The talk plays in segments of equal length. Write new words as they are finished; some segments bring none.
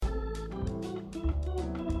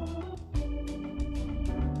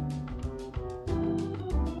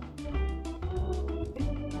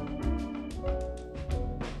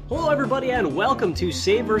everybody, and welcome to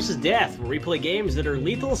Save vs. Death, where we play games that are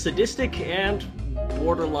lethal, sadistic, and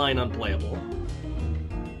borderline unplayable.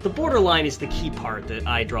 The borderline is the key part that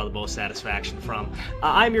I draw the most satisfaction from.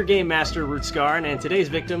 I'm your game master, Rootscarn, and today's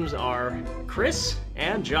victims are Chris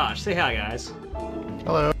and Josh. Say hi, guys.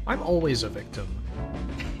 Hello. I'm always a victim.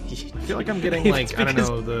 I feel like I'm getting, like, I don't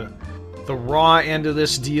know, the raw end of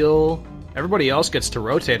this deal. Everybody else gets to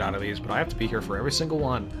rotate out of these, but I have to be here for every single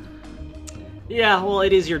one. Yeah, well,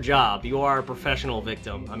 it is your job. You are a professional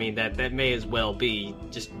victim. I mean, that may as well be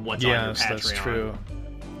just what's on your Patreon. Yes, that's true.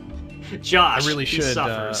 Josh, I really should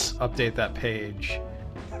suffers. update that page.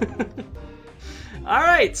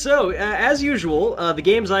 Alright, so, as usual, the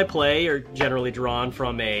games I play are generally drawn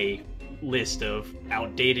from a list of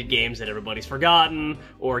outdated games that everybody's forgotten,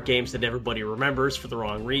 or games that everybody remembers for the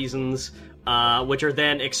wrong reasons, which are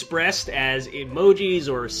then expressed as emojis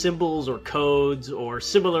or symbols or codes or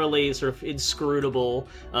similarly sort of inscrutable,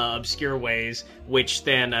 obscure ways, which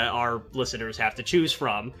then our listeners have to choose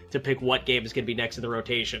from to pick what game is going to be next in the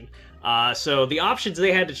rotation. So the options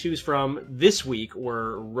they had to choose from this week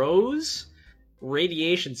were Rose,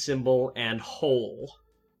 Radiation Symbol, and Hole.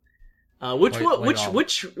 Which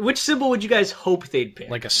symbol would you guys hope they'd pick?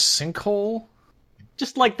 Like a sinkhole?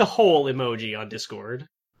 Just like the hole emoji on Discord.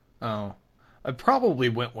 Oh. I probably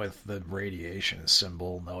went with the radiation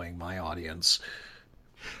symbol, knowing my audience.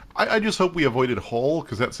 I just hope we avoided hole,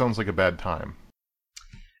 because that sounds like a bad time.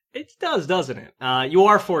 It does, doesn't it? You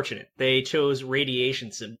are fortunate. They chose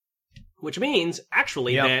radiation symbol, which means,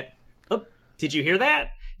 actually, that... Oh, did you hear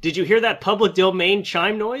that? Did you hear that public domain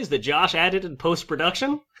chime noise that Josh added in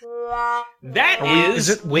post-production? Is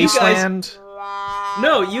it Wasteland?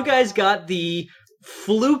 No, you guys got the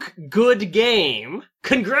fluke good game.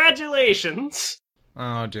 Congratulations!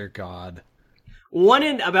 Oh, dear God. One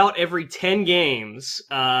in about every 10 games,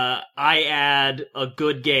 I add a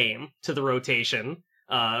good game to the rotation.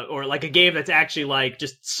 Or like a game that's actually like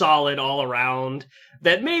just solid all around,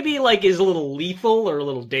 that maybe like is a little lethal or a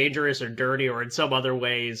little dangerous or dirty or in some other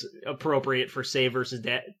ways appropriate for save versus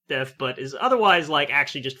death, but is otherwise like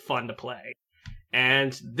actually just fun to play.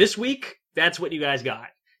 And this week, that's what you guys got.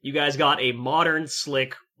 You guys got a modern,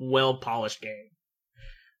 slick, well-polished game.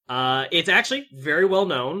 It's actually very well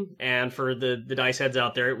known, and for the dice heads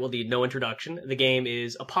out there, it will need no introduction. The game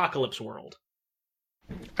is Apocalypse World.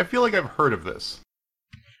 I feel like I've heard of this.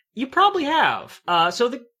 You probably have. So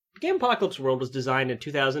the game Apocalypse World was designed in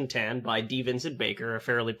 2010 by D. Vincent Baker, a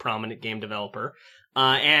fairly prominent game developer.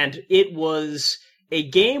 And it was a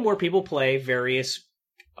game where people play various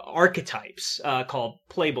archetypes called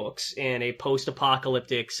playbooks in a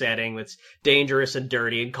post-apocalyptic setting that's dangerous and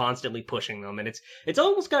dirty and constantly pushing them. And it's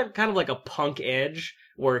almost got kind of like a punk edge,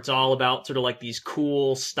 where it's all about sort of like these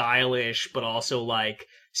cool, stylish, but also like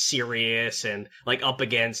serious and like up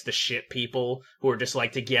against the shit people who are just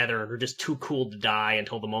like together and are just too cool to die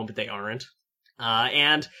until the moment they aren't.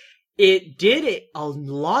 And it did a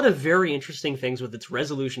lot of very interesting things with its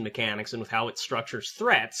resolution mechanics and with how it structures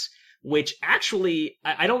threats, which actually,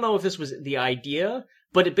 I don't know if this was the idea,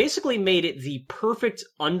 but it basically made it the perfect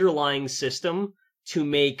underlying system to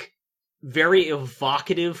make very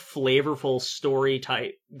evocative, flavorful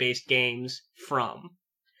story-type based games from.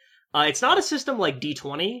 It's not a system like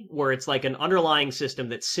D20, where it's like an underlying system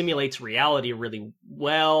that simulates reality really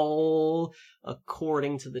well,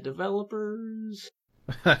 according to the developers.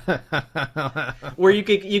 Where you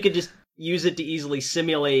could just use it to easily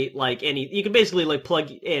simulate like you can basically like plug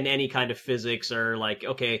in any kind of physics, or like,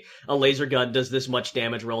 okay, a laser gun does this much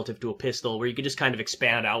damage relative to a pistol, where you can just kind of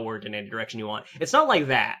expand outward in any direction you want. It's not like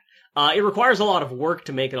that. It requires a lot of work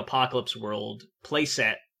to make an Apocalypse World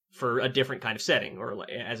playset for a different kind of setting, or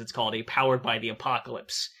as it's called, a Powered by the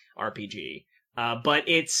Apocalypse RPG. But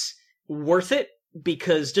it's worth it,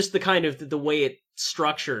 because just the kind of the way it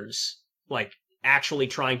structures, like actually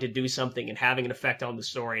trying to do something and having an effect on the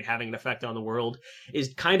story and having an effect on the world,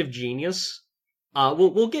 is kind of genius.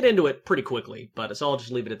 We'll get into it pretty quickly, but so I'll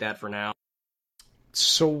just leave it at that for now.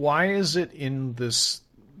 So why is it in this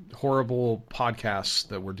horrible podcast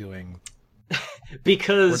that we're doing?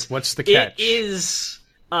 Because what's the catch? It is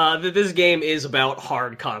this game is about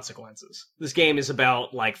hard consequences. This game is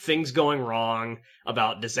about like things going wrong,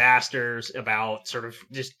 about disasters, about sort of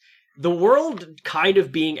just the world kind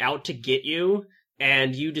of being out to get you,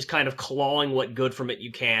 and you just kind of clawing what good from it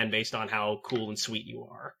you can based on how cool and sweet you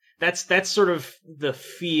are. That's sort of the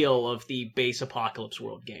feel of the base Apocalypse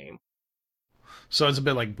World game. So it's a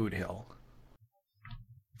bit like Boot Hill.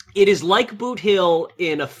 It is like Boot Hill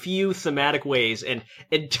in a few thematic ways, and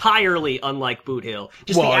entirely unlike Boot Hill.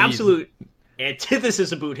 Just the absolute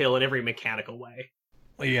antithesis of Boot Hill in every mechanical way.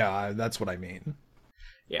 Yeah, that's what I mean.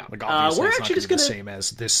 Yeah. Like, obviously, We're it's actually not just gonna be gonna the same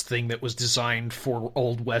as this thing that was designed for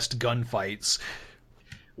Old West gunfights.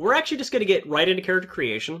 we're actually just gonna get right into character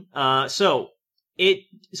creation. So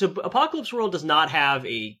Apocalypse World does not have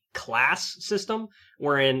a class system,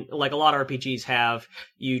 wherein like a lot of RPGs have,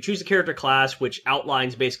 you choose a character class which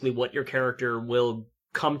outlines basically what your character will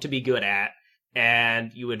come to be good at,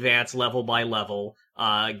 and you advance level by level,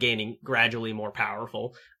 gaining gradually more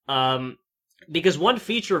powerful. Because one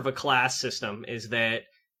feature of a class system is that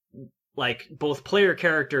like both player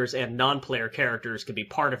characters and non-player characters can be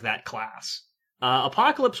part of that class.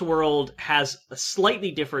 Apocalypse World has a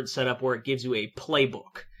slightly different setup where it gives you a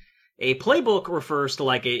playbook. A playbook refers to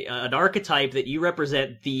like an archetype that you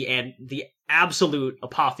represent the absolute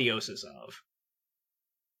apotheosis of.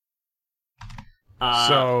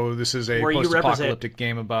 So this is a where you post-apocalyptic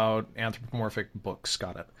game about anthropomorphic books.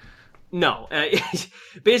 Got it. No,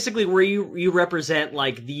 basically where you represent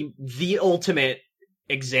like the ultimate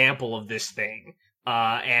example of this thing,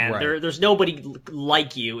 and Right. there's nobody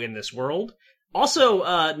like you in this world. Also,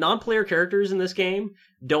 non-player characters in this game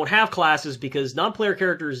don't have classes because non-player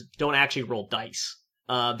characters don't actually roll dice.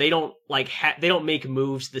 They don't they don't make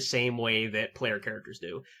moves the same way that player characters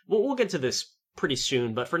do. We'll get to this pretty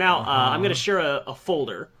soon, but for now, I'm going to share a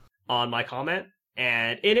folder on my comment,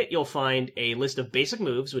 and in it you'll find a list of basic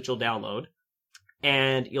moves which you'll download,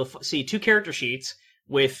 and you'll see 2 character sheets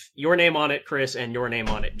with your name on it, Chris, and your name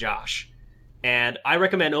on it, Josh. And I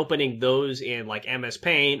recommend opening those in like MS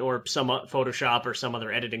Paint or some Photoshop or some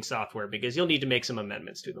other editing software because you'll need to make some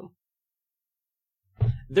amendments to them.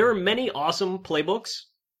 There are many awesome playbooks,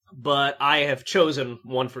 but I have chosen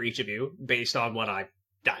one for each of you based on what I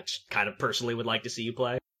kind of personally would like to see you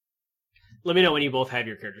play. Let me know when you both have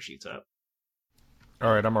your character sheets up.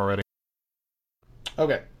 All right, I'm all ready.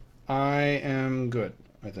 Okay. I am good,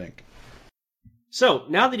 I think. So,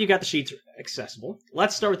 now that you got the sheets accessible,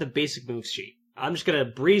 let's start with the basic moves sheet. I'm just going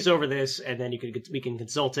to breeze over this, and then we can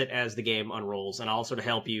consult it as the game unrolls, and I'll sort of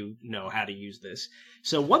help you know how to use this.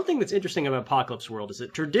 So one thing that's interesting about Apocalypse World is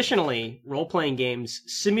that traditionally, role-playing games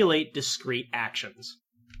simulate discrete actions.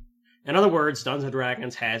 In other words, Dungeons &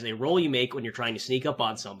 Dragons has a roll you make when you're trying to sneak up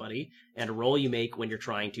on somebody, and a roll you make when you're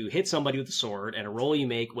trying to hit somebody with a sword, and a roll you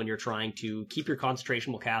make when you're trying to keep your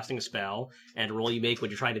concentration while casting a spell, and a roll you make when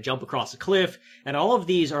you're trying to jump across a cliff, and all of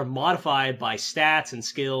these are modified by stats and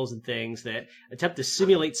skills and things that attempt to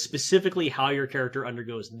simulate specifically how your character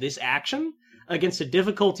undergoes this action against a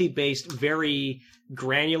difficulty based very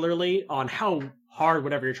granularly on how hard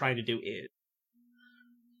whatever you're trying to do is.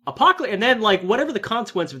 Apocalypse, and then like whatever the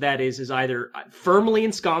consequence of that is either firmly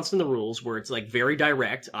ensconced in the rules, where it's like very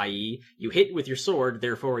direct, i.e., you hit with your sword,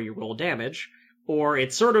 therefore you roll damage, or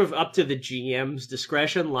it's sort of up to the GM's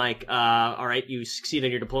discretion, like, all right, you succeed on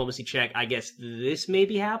your diplomacy check, I guess this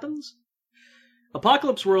maybe happens.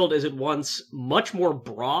 Apocalypse World is at once much more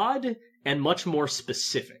broad and much more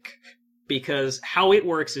specific, because how it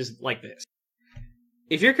works is like this.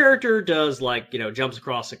 If your character does, like, jumps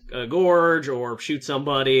across a gorge, or shoots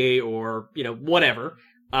somebody, or, whatever,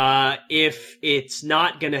 if it's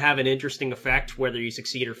not going to have an interesting effect, whether you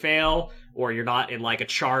succeed or fail, or you're not in, like, a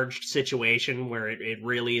charged situation where it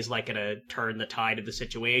really is, like, going to turn the tide of the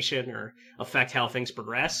situation, or affect how things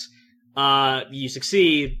progress, you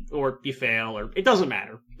succeed, or you fail, or it doesn't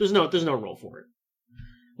matter. There's no role for it.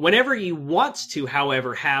 Whenever you want to,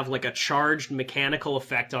 however, have like a charged mechanical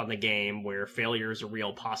effect on the game where failure is a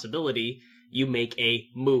real possibility, you make a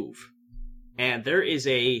move. And there is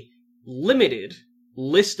a limited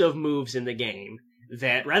list of moves in the game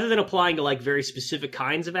that, rather than applying to like very specific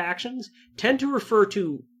kinds of actions, tend to refer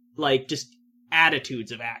to like just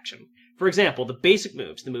attitudes of action. For example, the basic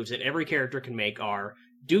moves, the moves that every character can make are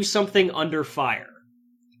do something under fire.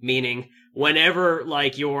 Meaning, whenever,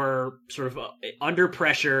 like, you're sort of under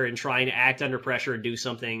pressure and trying to act under pressure and do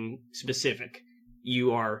something specific,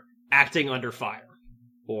 you are acting under fire.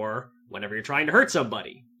 Or, whenever you're trying to hurt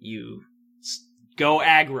somebody, you go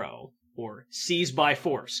aggro. Or, seize by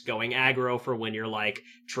force, going aggro for when you're, like,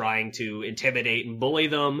 trying to intimidate and bully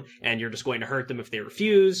them, and you're just going to hurt them if they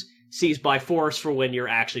refuse. Seize by force for when you're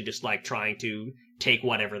actually just, like, trying to take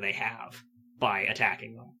whatever they have by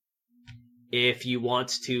attacking them. If you want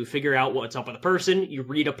to figure out what's up with a person, you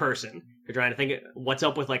read a person. If you're trying to think what's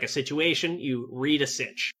up with like a situation, you read a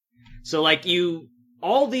sitch. So like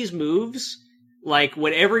all these moves, like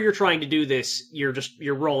whenever you're trying to do this, you're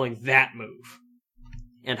rolling that move.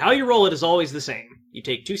 And how you roll it is always the same. You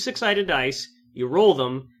take 2 6-sided dice, you roll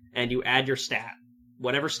them, and you add your stat.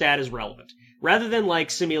 Whatever stat is relevant. Rather than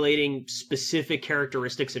like simulating specific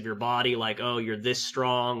characteristics of your body, like, oh, you're this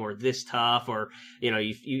strong or this tough, or,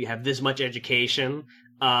 you have this much education,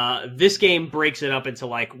 This game breaks it up into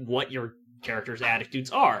like what your character's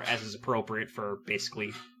attitudes are, as is appropriate for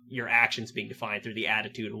basically your actions being defined through the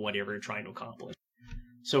attitude of whatever you're trying to accomplish.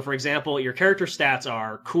 So, for example, your character stats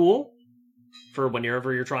are cool for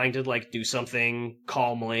whenever you're trying to like do something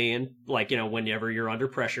calmly and like, whenever you're under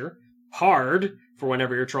pressure. Hard for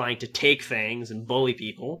whenever you're trying to take things and bully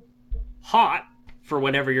people. Hot for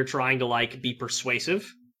whenever you're trying to like be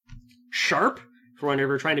persuasive. Sharp for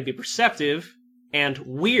whenever you're trying to be perceptive. And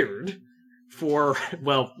weird for,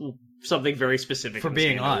 well, something very specific. For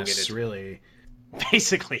being us, really.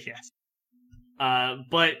 Basically, yes.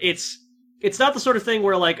 But it's not the sort of thing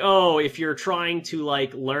where, like, oh, if you're trying to,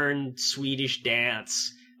 like, learn Swedish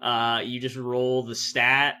dance, you just roll the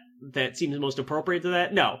stat that seems most appropriate to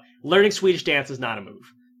that. No, learning Swedish dance is not a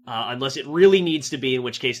move. Unless it really needs to be, in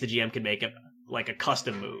which case the GM can make it, like, a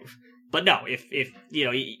custom move. But no, if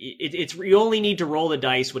you only need to roll the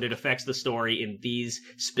dice when it affects the story in these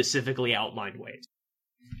specifically outlined ways.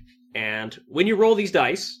 And when you roll these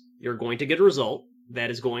dice, you're going to get a result that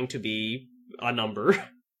is going to be a number.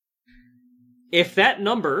 If that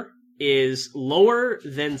number is lower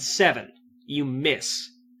than 7, you miss.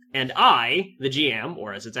 And I, the GM,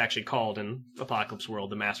 or as it's actually called in Apocalypse World,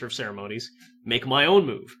 the Master of Ceremonies, make my own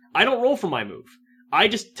move. I don't roll for my move. I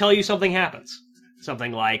just tell you something happens.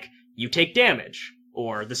 Something like, you take damage,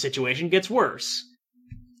 or the situation gets worse,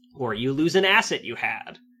 or you lose an asset you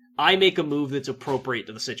had. I make a move that's appropriate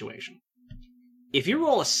to the situation. If you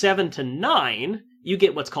roll a 7 to 9, you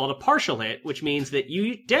get what's called a partial hit, which means that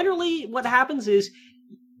you generally, what happens is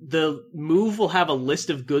the move will have a list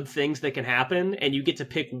of good things that can happen, and you get to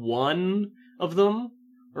pick one of them,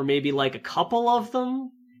 or maybe like a couple of them,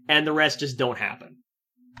 and the rest just don't happen.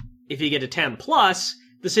 If you get a 10 plus,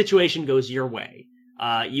 the situation goes your way.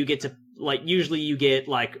 You get to, like, usually you get,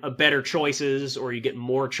 like, a better choices, or you get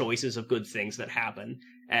more choices of good things that happen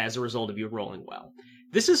as a result of you rolling well.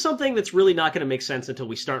 This is something that's really not going to make sense until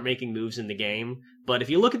we start making moves in the game, but if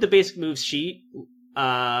you look at the basic moves sheet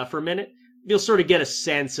for a minute, you'll sort of get a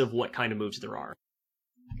sense of what kind of moves there are,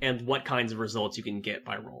 and what kinds of results you can get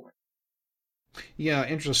by rolling. Yeah,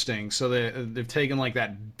 interesting. So they've taken like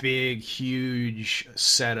that big, huge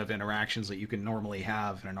set of interactions that you can normally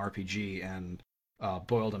have in an RPG and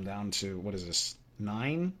boiled them down to, what is this,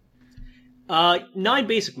 9? 9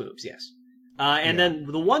 basic moves, yes. And then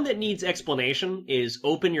the one that needs explanation is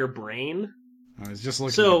open your brain. I was just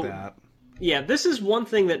looking at that. Yeah, this is one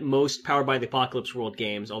thing that most Powered by the Apocalypse World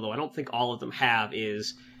games, although I don't think all of them have,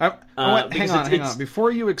 is... hang on.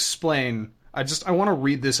 Before you explain, I want to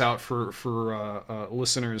read this out for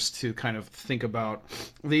listeners to kind of think about.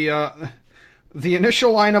 The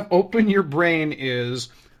initial line of open your brain is...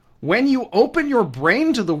 When you open your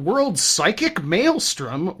brain to the world's psychic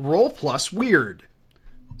maelstrom, roll plus weird.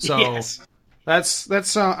 So yes.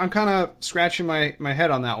 that's I'm kind of scratching my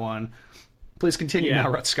head on that one. Please continue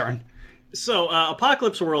now, Rutskarn. So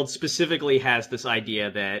Apocalypse World specifically has this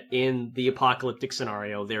idea that in the apocalyptic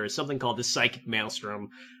scenario there is something called the psychic maelstrom,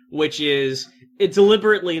 which is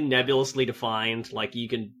deliberately nebulously defined. Like, you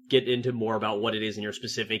can get into more about what it is in your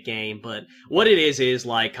specific game, but what it is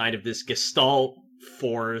like kind of this gestalt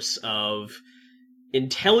force of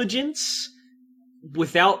intelligence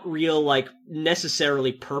without real, like,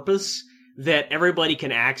 necessarily purpose that everybody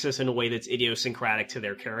can access in a way that's idiosyncratic to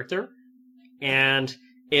their character. And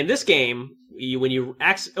in this game, when you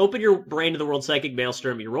open your brain to the world psychic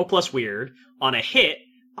maelstrom, you roll plus weird. On a hit,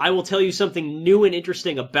 I will tell you something new and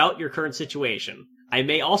interesting about your current situation. I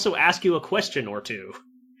may also ask you a question or two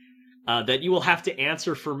that you will have to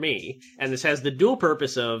answer for me. And this has the dual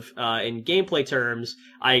purpose of, in gameplay terms,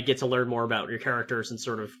 I get to learn more about your characters and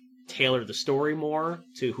sort of tailor the story more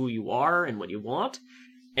to who you are and what you want.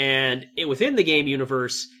 And within the game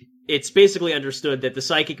universe, it's basically understood that the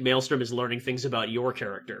psychic maelstrom is learning things about your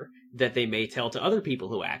character that they may tell to other people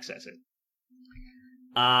who access it.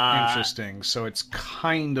 Interesting. So it's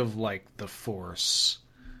kind of like the Force.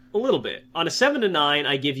 A little bit. On a 7 to 9,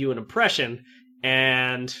 I give you an impression,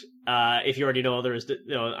 and if you already know others,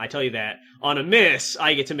 I tell you that. On a miss,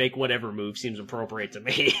 I get to make whatever move seems appropriate to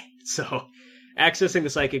me. So accessing the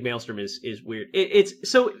psychic maelstrom is weird.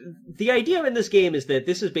 So the idea in this game is that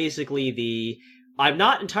this is basically I'm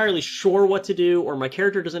not entirely sure what to do, or my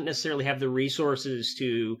character doesn't necessarily have the resources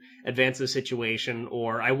to advance the situation,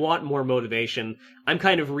 or I want more motivation. I'm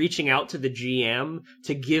kind of reaching out to the GM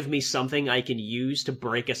to give me something I can use to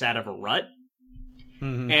break us out of a rut.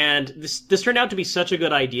 Mm-hmm. And this turned out to be such a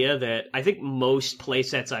good idea that I think most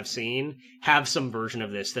playsets I've seen have some version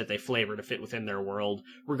of this that they flavor to fit within their world,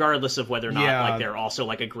 regardless of whether or not like they're also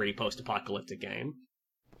like a gritty post-apocalyptic game.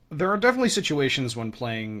 There are definitely situations when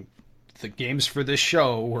playing the games for this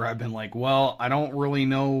show where I've been like, well, I don't really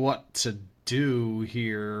know what to do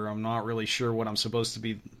here. I'm not really sure what I'm supposed to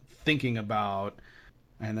be thinking about.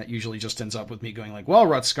 And that usually just ends up with me going like, well,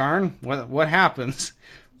 Rutskarn, what happens?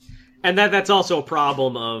 And that's also a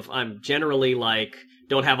problem of I'm generally like,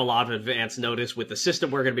 don't have a lot of advance notice with the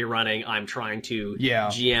system we're going to be running. I'm trying to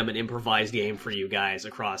GM an improvised game for you guys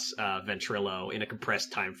across Ventrilo in a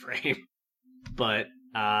compressed time frame. But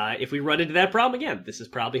if we run into that problem again, this is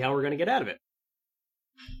probably how we're going to get out of it.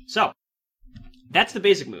 So, that's the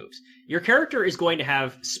basic moves. Your character is going to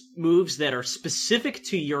have moves that are specific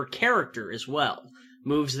to your character as well.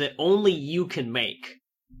 Moves that only you can make.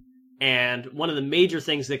 And one of the major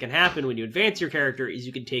things that can happen when you advance your character is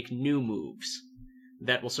you can take new moves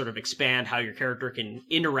that will sort of expand how your character can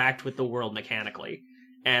interact with the world mechanically.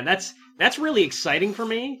 And that's really exciting for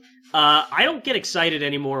me. I don't get excited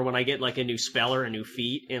anymore when I get like a new spell or a new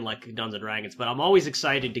feat in like Dungeons and Dragons, but I'm always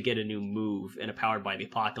excited to get a new move in a Powered by the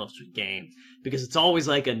Apocalypse game, because it's always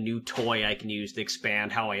like a new toy I can use to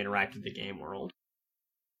expand how I interact with the game world.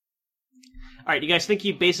 Alright, you guys think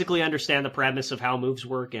you basically understand the premise of how moves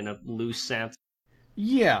work in a loose sense?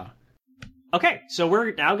 Yeah. Okay, so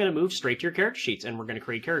we're now going to move straight to your character sheets, and we're going to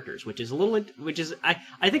create characters, which is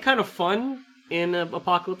I think kind of fun in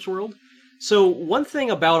Apocalypse World. So one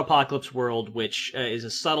thing about Apocalypse World, which is a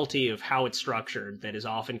subtlety of how it's structured that is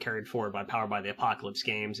often carried forward by Powered by the Apocalypse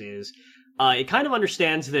games, is it kind of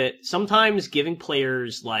understands that sometimes giving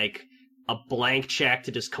players like a blank check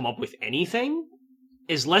to just come up with anything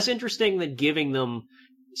is less interesting than giving them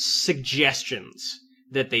suggestions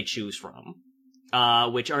that they choose from.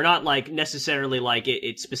 Which are not like necessarily like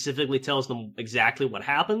it specifically tells them exactly what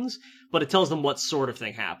happens, but it tells them what sort of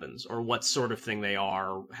thing happens, or what sort of thing they are,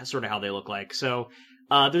 or sort of how they look like. So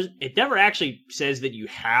it never actually says that you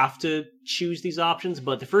have to choose these options,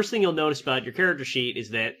 but the first thing you'll notice about your character sheet is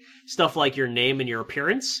that stuff like your name and your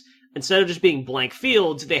appearance, instead of just being blank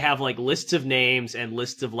fields, they have like lists of names and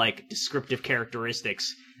lists of like descriptive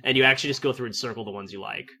characteristics, and you actually just go through and circle the ones you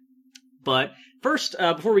like. But first,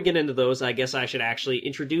 before we get into those, I guess I should actually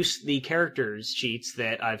introduce the characters sheets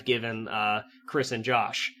that I've given Chris and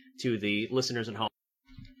Josh to the listeners at home.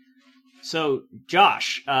 So,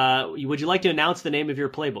 Josh, would you like to announce the name of your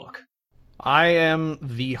playbook? I am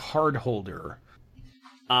the Hardholder.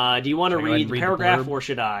 Do you want to read the paragraph, or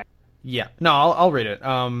should I? Yeah. No, I'll read it.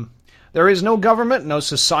 There is no government, no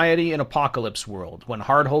society in Apocalypse World. When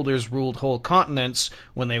Hardholders ruled whole continents,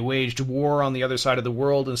 when they waged war on the other side of the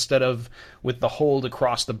world instead of with the hold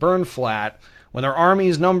across the burn flat, when their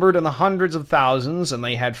armies numbered in the hundreds of thousands and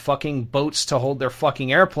they had fucking boats to hold their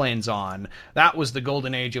fucking airplanes on, that was the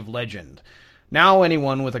golden age of legend. Now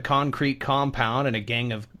anyone with a concrete compound and a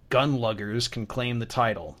gang of gun luggers can claim the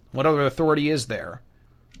title. What other authority is there?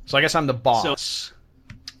 So I guess I'm the boss.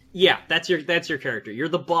 Yeah, that's your character. You're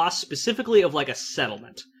the boss specifically of like a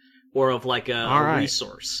settlement or of like a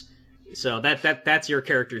resource. So that's your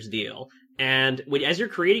character's deal. And as you're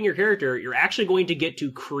creating your character, you're actually going to get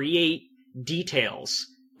to create details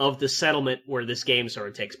of the settlement where this game sort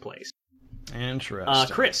of takes place.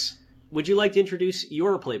 Interesting. Chris, would you like to introduce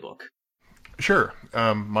your playbook? Sure.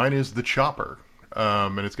 Mine is the Chopper,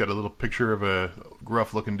 and it's got a little picture of a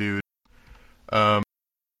gruff-looking dude.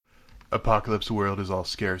 Apocalypse World is all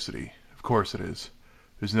scarcity. Of course it is.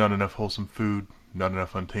 There's not enough wholesome food, not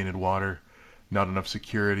enough untainted water, not enough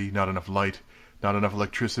security, not enough light, not enough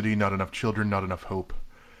electricity, not enough children, not enough hope.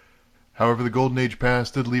 However, the Golden Age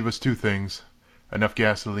past did leave us two things. Enough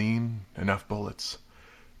gasoline, enough bullets.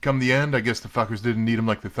 Come the end, I guess the fuckers didn't need them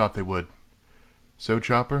like they thought they would. So,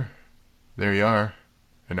 Chopper, there you are.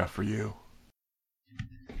 Enough for you.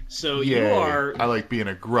 So you are... I like being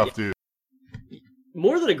a gruff dude.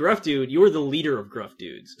 More than a gruff dude, you're the leader of gruff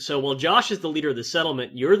dudes. So while Josh is the leader of the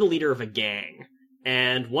settlement, you're the leader of a gang.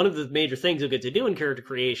 And one of the major things you'll get to do in character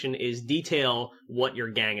creation is detail what your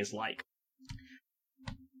gang is like.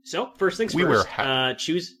 So, first things first,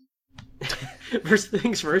 choose... First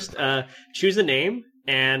things first, choose a name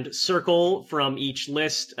and circle from each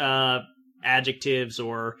list adjectives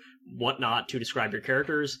or whatnot to describe your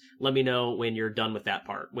characters. Let me know when you're done with that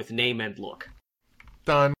part, with name and look.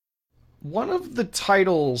 Done. One of the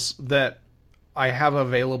titles that I have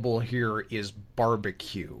available here is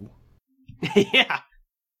Barbecue. Yeah.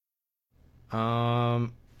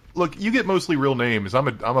 Look, you get mostly real names. I'm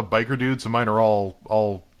a biker dude, so mine are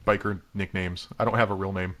all biker nicknames. I don't have a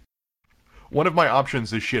real name. One of my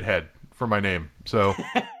options is Shithead for my name, so...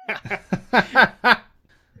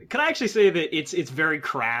 Can I actually say that it's very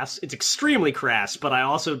crass? It's extremely crass, but I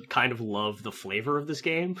also kind of love the flavor of this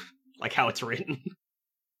game. Like how it's written.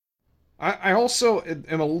 I also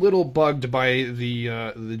am a little bugged by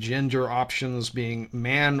the gender options being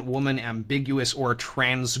man, woman, ambiguous, or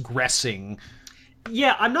transgressing.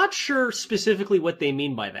 Yeah, I'm not sure specifically what they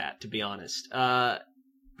mean by that, to be honest.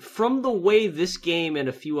 From the way this game and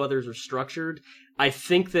a few others are structured, I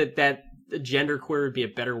think that genderqueer would be a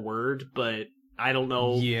better word, but I don't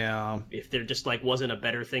know if there just like wasn't a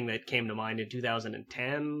better thing that came to mind in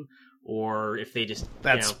 2010, or if they just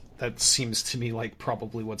that seems to me like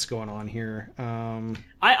probably what's going on here.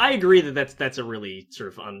 I agree that's a really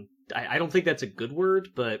sort of I don't think that's a good word,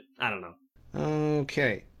 but I don't know.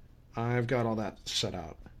 Okay, I've got all that set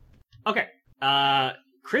out. Okay,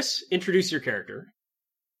 Chris, introduce your character.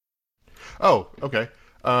 Oh, okay.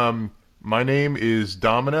 My name is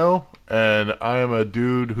Domino, and I am a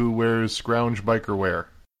dude who wears scrounge biker wear.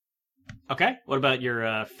 Okay, what about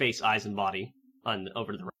your face, eyes, and body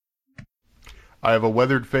over to the right? I have a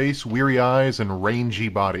weathered face, weary eyes, and rangy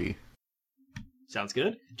body. Sounds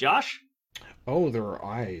good. Josh? Oh, there are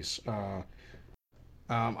eyes.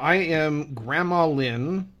 I am Grandma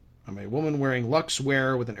Lynn. I'm a woman wearing luxe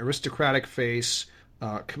wear with an aristocratic face,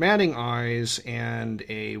 commanding eyes, and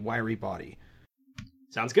a wiry body.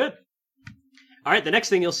 Sounds good. All right, the next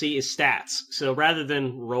thing you'll see is stats. So rather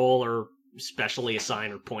than roll or specially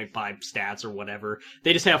assign or point by stats or whatever,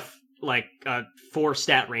 they just have like 4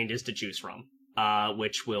 stat ranges to choose from,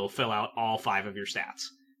 which will fill out all 5 of your stats.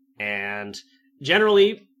 And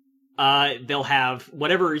generally, they'll have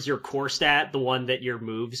whatever is your core stat, the one that your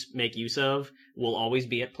moves make use of, will always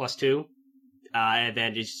be at +2. And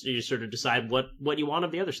then you just sort of decide what you want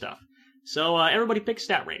of the other stuff. So everybody pick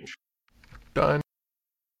stat range. Done.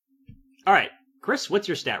 All right, Chris, what's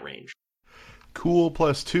your stat range? Cool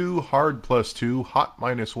 +2, hard +2, hot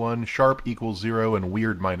 -1, sharp = 0, and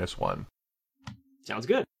weird -1. Sounds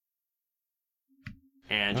good.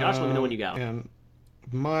 And Josh, let me know when you go. And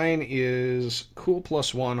mine is cool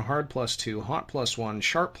 +1, hard +2, hot +1,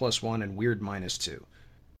 sharp +1, and weird -2.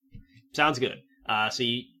 Sounds good. So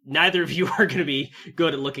neither of you are going to be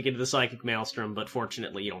good at looking into the psychic maelstrom, but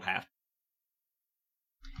fortunately you don't have to.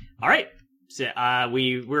 All right. So,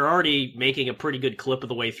 we're already making a pretty good clip of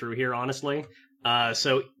the way through here, honestly.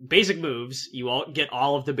 So basic moves, you all get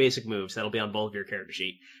all of the basic moves. That'll be on both of your character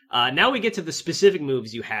sheet. Now we get to the specific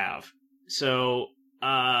moves you have. So,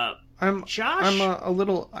 Josh? I'm a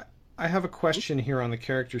little... I have a question here on the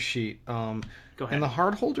character sheet. Go ahead. In the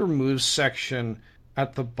hardholder moves section,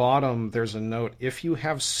 at the bottom, there's a note, if you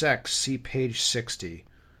have sex, see page 60.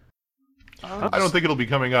 I don't think it'll be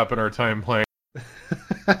coming up in our time playing.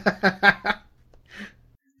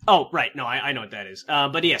 Oh, right. No, I know what that is.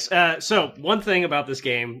 But yes, so one thing about this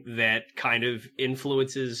game that kind of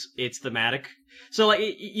influences its thematic. So, like,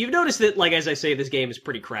 you've noticed that, like, as I say, this game is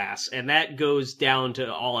pretty crass, and that goes down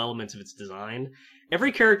to all elements of its design.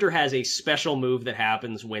 Every character has a special move that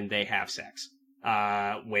happens when they have sex,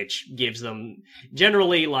 which gives them,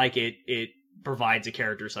 generally, like, it provides a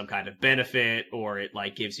character some kind of benefit, or it,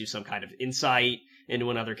 like, gives you some kind of insight into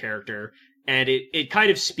another character. And it kind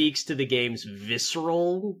of speaks to the game's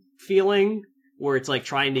visceral feeling, where it's like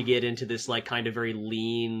trying to get into this like kind of very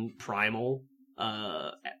lean primal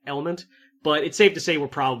element. But it's safe to say we're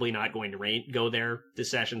probably not going to go there this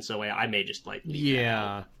session, so I may just like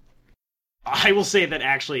yeah. I will say that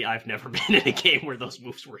actually I've never been in a game where those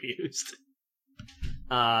moves were used.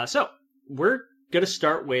 So we're gonna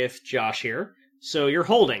start with Josh here. So you're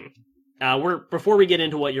holding. Before we get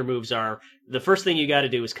into what your moves are, the first thing you got to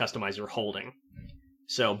do is customize your holding.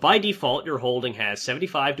 So by default, your holding has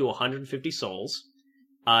 75 to 150 souls.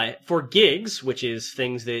 For gigs, which is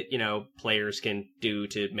things that players can do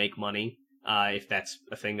to make money, if that's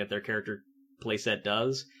a thing that their character playset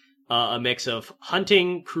does, a mix of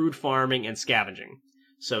hunting, crude farming, and scavenging.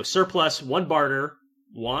 So surplus, 1 barter,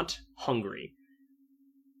 want, hungry.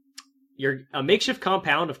 You're a makeshift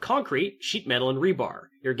compound of concrete, sheet metal, and rebar.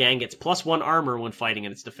 Your gang gets +1 armor when fighting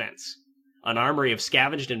in its defense. An armory of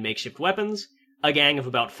scavenged and makeshift weapons. A gang of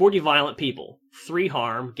about 40 violent people. 3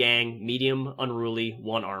 harm, gang, medium, unruly,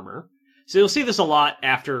 1 armor. So you'll see this a lot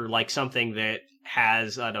after like something that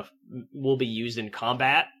has will be used in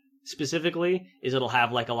combat specifically, is it'll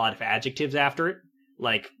have like a lot of adjectives after it,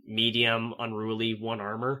 like medium, unruly, 1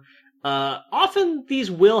 armor. Often these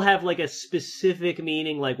will have like a specific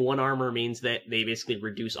meaning, like 1 armor means that they basically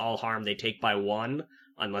reduce all harm they take by 1,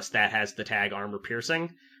 unless that has the tag armor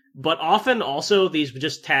piercing. But often also these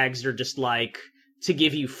just tags are just like to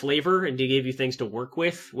give you flavor and to give you things to work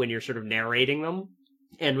with when you're sort of narrating them,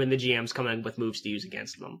 and when the GMs come in with moves to use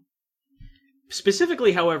against them.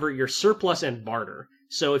 Specifically, however, your surplus and barter.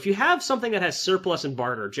 So if you have something that has surplus and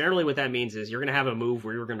barter, generally what that means is you're going to have a move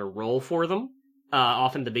where you're going to roll for them,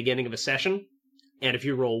 often at the beginning of a session. And if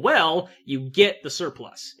you roll well, you get the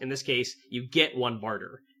surplus. In this case, you get 1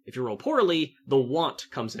 barter. If you roll poorly, the want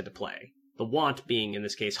comes into play. The want being, in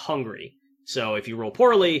this case, hungry. So if you roll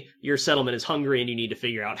poorly, your settlement is hungry and you need to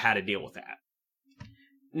figure out how to deal with that.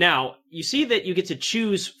 Now, you see that you get to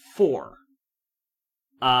choose 4.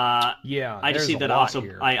 Yeah, I just see that also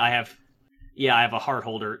here. I have a heart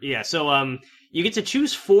holder. Yeah, so you get to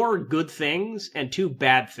choose 4 good things and 2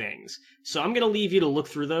 bad things. So I'm going to leave you to look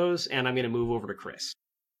through those, and I'm going to move over to Chris.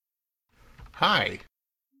 Hi.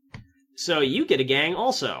 So you get a gang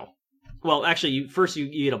also. Well, actually, you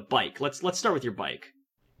get a bike. Let's start with your bike.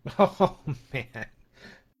 Oh, man.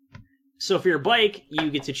 So for your bike,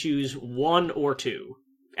 you get to choose 1 or 2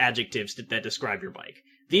 adjectives that describe your bike.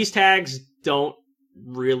 These tags don't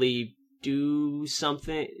really do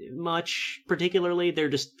something much particularly. They're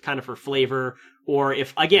just kind of for flavor. Or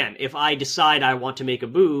if I decide I want to make a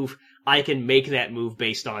move, I can make that move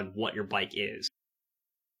based on what your bike is.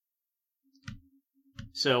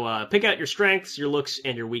 So pick out your strengths, your looks,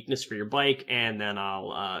 and your weakness for your bike, and then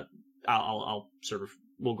I'll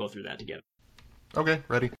we'll go through that together. Okay,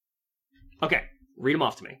 ready. Okay, read them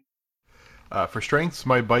off to me. For strengths,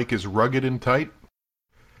 my bike is rugged and tight.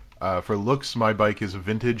 For looks, my bike is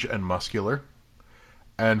vintage and muscular.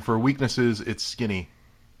 And for weaknesses, it's skinny.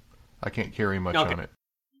 I can't carry much on it.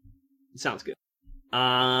 Sounds good.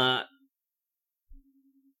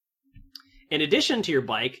 In addition to your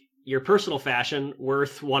bike, your personal fashion,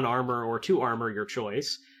 worth 1 armor or 2 armor, your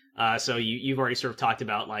choice. So you've already sort of talked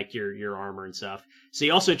about like your armor and stuff. So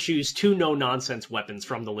you also choose 2 no-nonsense weapons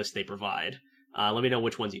from the list they provide. Let me know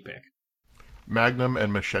which ones you pick. Magnum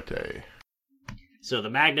and machete. So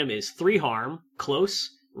the Magnum is 3 harm,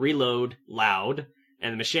 close, reload, loud,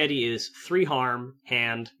 and the machete is 3 harm,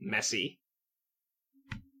 hand, messy.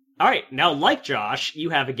 Alright, now like Josh,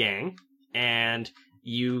 you have a gang, and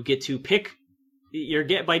you get to pick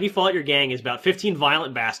by default, your gang is about 15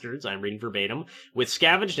 violent bastards, I'm reading verbatim, with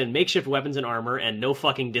scavenged and makeshift weapons and armor and no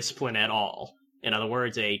fucking discipline at all. In other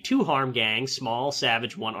words, a 2 harm gang, small,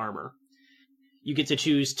 savage, 1 armor. You get to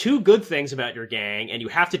choose 2 good things about your gang, and you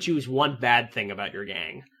have to choose 1 bad thing about your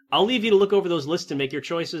gang. I'll leave you to look over those lists and make your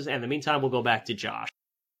choices, and in the meantime, we'll go back to Josh.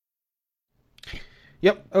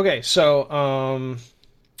 Yep, okay, so,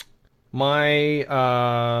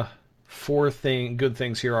 my, 4 good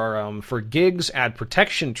things here are, for gigs, add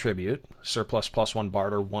protection tribute, surplus +1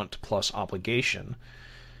 barter, want plus obligation.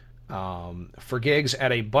 For gigs,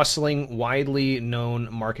 add a bustling, widely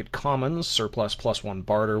known market commons, surplus +1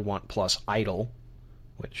 barter, want plus idle.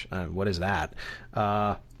 Which, what is that?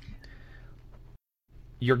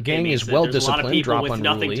 Your gang is well disciplined. There's a lot of people with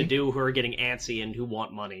unruly. nothing to do who are getting antsy and who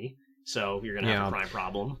want money, so you're going to have a crime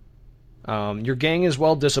problem. Your gang is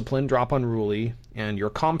well disciplined, drop unruly, and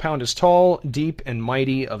your compound is tall, deep, and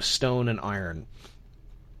mighty of stone and iron.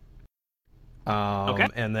 Okay.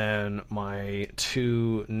 And then my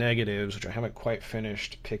 2 negatives, which I haven't quite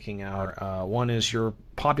finished picking out. One is your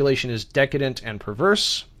population is decadent and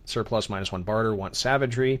perverse, surplus -1 barter, want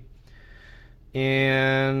savagery.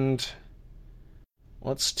 And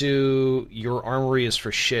let's do your armory is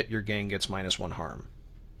for shit, your gang gets -1 harm.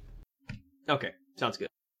 Okay, sounds good.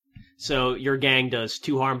 So your gang does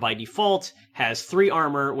 2 harm by default, has 3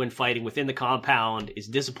 armor when fighting within the compound, is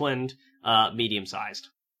disciplined, medium-sized.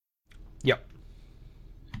 Yep.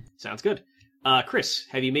 Sounds good. Chris,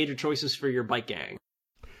 have you made your choices for your bike gang?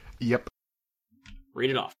 Yep.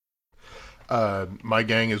 Read it off. My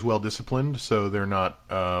gang is well disciplined, so they're not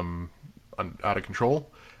out of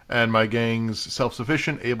control. And my gang's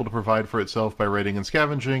self-sufficient, able to provide for itself by raiding and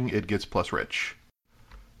scavenging. It gets plus rich.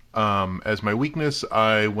 As my weakness,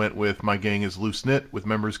 I went with my gang is loose-knit, with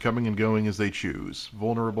members coming and going as they choose.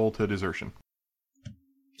 Vulnerable to desertion.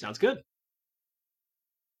 Sounds good.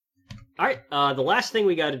 Alright, the last thing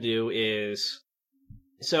we gotta do is...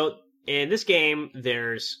 So, in this game,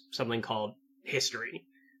 there's something called history.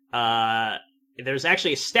 There's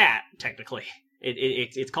actually a stat, technically.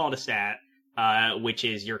 It's called a stat, which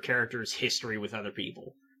is your character's history with other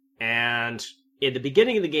people. And in the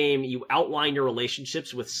beginning of the game, you outline your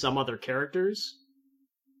relationships with some other characters.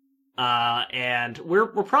 And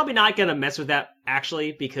we're probably not gonna mess with that,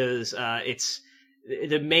 actually, because it's...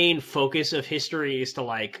 The main focus of history is to,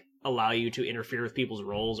 like, allow you to interfere with people's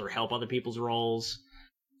roles or help other people's roles.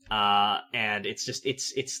 And it's just,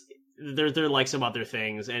 they're like some other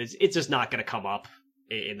things, and it's just not going to come up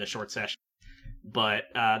in the short session. But,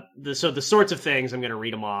 the sorts of things, I'm going to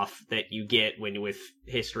read them off, that you get with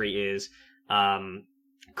history is,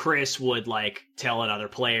 Chris would, like, tell another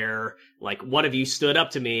player, like, one of you stood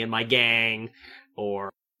up to me in my gang,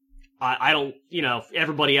 or, I don't,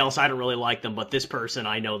 everybody else, I don't really like them, but this person,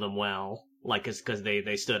 I know them well, like, because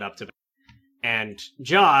they stood up to me. And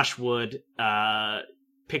Josh would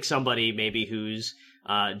pick somebody maybe who's,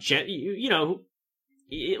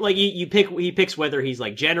 he picks whether he's,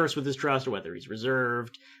 like, generous with his trust or whether he's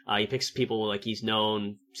reserved. He picks people, like, he's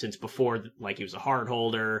known since before, like, he was a heart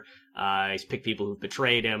holder. He's picked people who've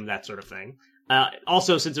betrayed him, that sort of thing.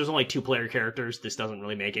 Also, since there's only 2 player characters, this doesn't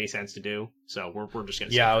really make any sense to do. So we're just gonna.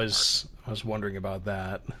 Yeah, I was wondering about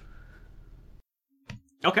that.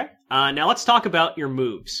 Okay. Now let's talk about your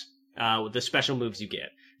moves. The special moves you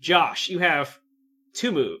get. Josh, you have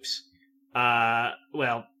 2 moves.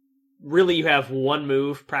 Well, really, you have 1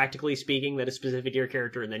 move, practically speaking, that is specific to your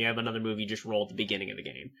character, and then you have another move you just roll at the beginning of the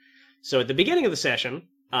game. So at the beginning of the session,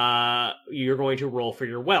 you're going to roll for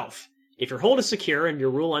your wealth. If your hold is secure and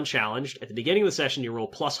your rule unchallenged, at the beginning of the session you roll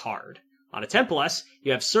plus hard. On a 10+,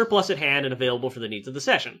 you have surplus at hand and available for the needs of the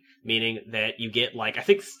session, meaning that you get, like, I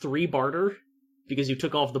think 3 barter, because you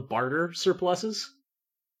took off the barter surpluses.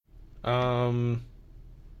 Let's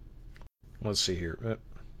see here.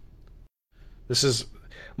 This is...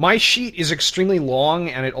 My sheet is extremely long,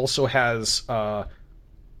 and it also has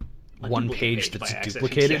one page that's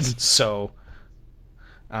duplicated, yes. So...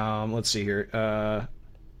 let's see here.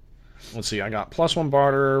 Let's see, I got +1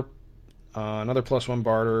 barter, another +1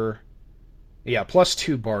 barter, yeah,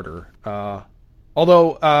 +2 barter.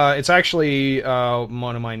 Although, it's actually,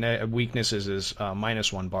 one of my weaknesses is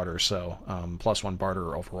 -1 barter, so +1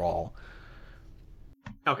 barter overall.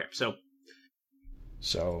 Okay, so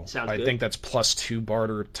I think that's +2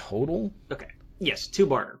 barter total? Okay, yes, 2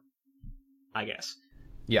 barter, I guess.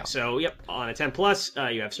 Yeah. So, yep, on a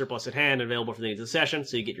 10+, you have surplus at hand available for the needs of the session,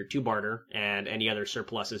 so you get your 2 barter and any other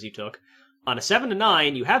surpluses you took. On a 7 to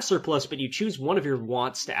 9, you have surplus, but you choose one of your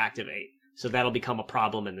wants to activate, so that'll become a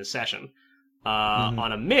problem in this session.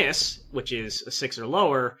 On a miss, which is a 6 or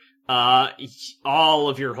lower, all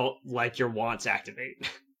of your wants activate.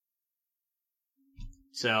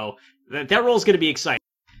 So, that roll's going to be exciting.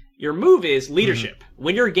 Your move is leadership.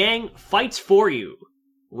 When your gang fights for you,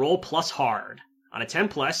 roll plus hard. On a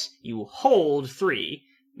 10+, you hold 3,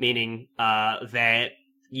 meaning that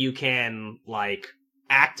you can, like,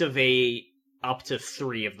 activate up to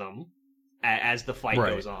 3 of them as the fight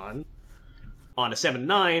goes on. On a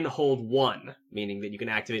 7-9, hold 1, meaning that you can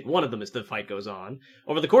activate one of them as the fight goes on.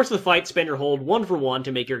 Over the course of the fight, spend your hold 1 for 1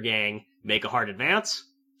 to make your gang make a hard advance,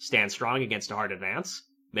 stand strong against a hard advance,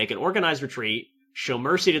 make an organized retreat, show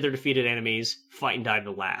mercy to their defeated enemies, fight and die to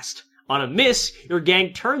the last. On a miss, your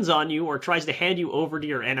gang turns on you or tries to hand you over to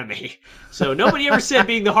your enemy. So nobody ever said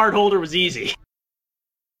being the hard holder was easy.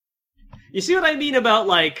 You see what I mean about,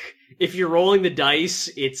 like, if you're rolling the dice,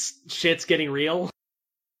 shit's getting real?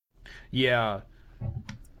 Yeah.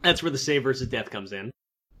 That's where the save versus death comes in.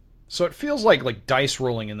 So it feels like dice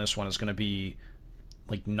rolling in this one is going to be,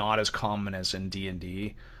 like, not as common as in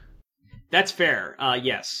D&D. That's fair,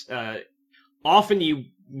 yes. Often you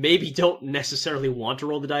maybe don't necessarily want to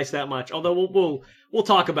roll the dice that much, although we'll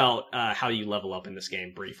talk about how you level up in this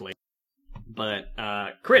game briefly. But,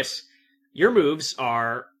 Chris, your moves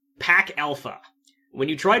are Pack Alpha. When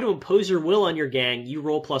you try to impose your will on your gang, you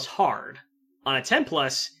roll plus hard. On a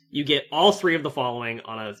 10+, you get all 3 of the following.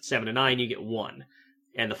 On a 7 to 9, you get 1.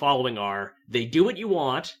 And the following are, they do what you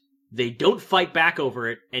want, they don't fight back over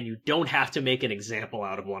it, and you don't have to make an example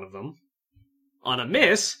out of one of them. On a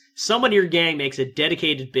miss, someone in your gang makes a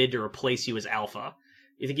dedicated bid to replace you as Alpha.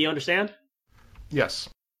 You think you understand? Yes.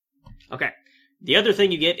 Okay. The other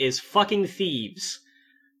thing you get is fucking thieves.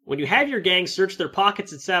 When you have your gang search their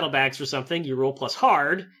pockets and saddlebags for something, you roll plus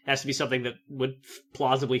hard. It has to be something that would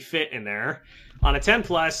plausibly fit in there. On a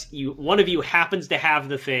 10+, one of you happens to have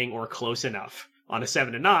the thing or close enough. On a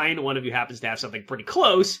 7 to 9, one of you happens to have something pretty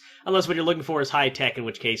close, unless what you're looking for is high tech, in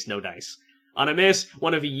which case, no dice. On a miss,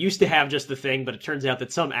 one of you used to have just the thing, but it turns out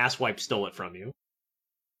that some asswipe stole it from you.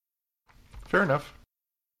 Fair enough.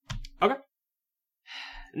 Okay.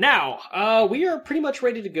 Now, we are pretty much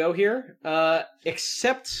ready to go here,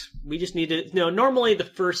 except we just need to... normally the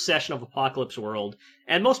first session of Apocalypse World,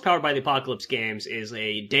 and most Powered by the Apocalypse games, is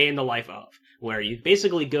a day in the life of, where you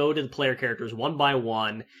basically go to the player characters one by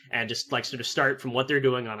one, and just, sort of start from what they're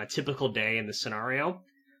doing on a typical day in the scenario.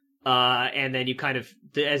 And then you kind of,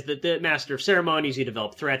 as the master of ceremonies, you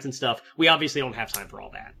develop threats and stuff. We obviously don't have time for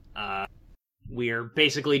all that. We're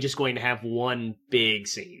basically just going to have one big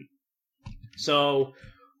scene. So,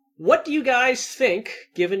 what do you guys think,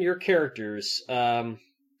 given your characters? Well,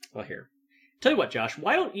 here. Tell you what, Josh,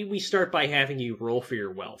 why don't we start by having you roll for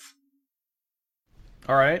your wealth?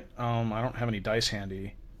 Alright, I don't have any dice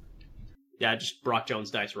handy. Yeah, just Brock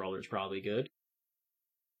Jones dice roller is probably good.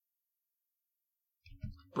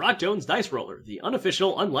 Brock Jones Dice Roller, the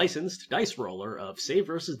unofficial, unlicensed dice roller of Save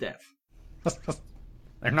versus Death.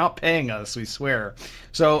 They're not paying us, we swear.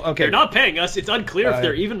 So, okay. They're not paying us. It's unclear if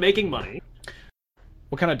they're even making money.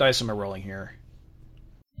 What kind of dice am I rolling here?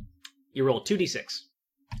 You roll 2d6.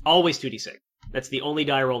 Always 2d6. That's the only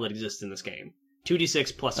die roll that exists in this game.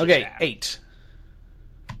 2d6 plus your stat. 8.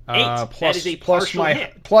 8. That is a partial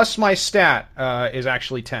hit. Plus my stat is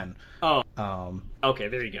actually 10. Oh. Okay,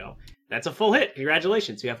 there you go. That's a full hit.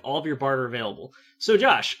 Congratulations. You have all of your barter available. So,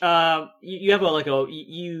 Josh, you have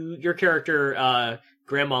your character,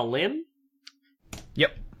 Grandma Lynn?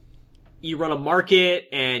 Yep. You run a market,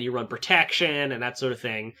 and you run protection, and that sort of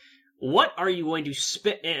thing. What are you going to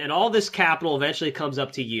spend? And all this capital eventually comes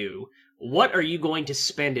up to you. What are you going to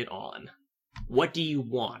spend it on? What do you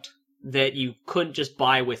want that you couldn't just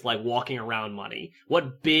buy with, like, walking around money?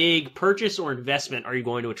 What big purchase or investment are you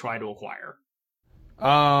going to try to acquire?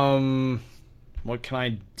 What can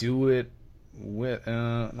I do it with?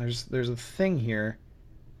 There's a thing here.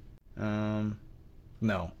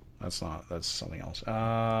 No, that's something else.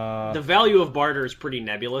 The value of barter is pretty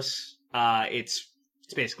nebulous. It's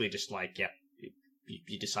basically just like,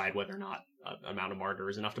 you decide whether or not an amount of barter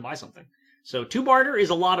is enough to buy something. So 2 barter is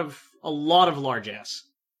a lot of largesse.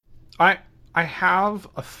 I have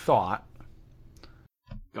a thought.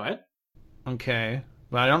 Go ahead. Okay.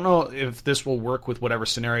 But I don't know if this will work with whatever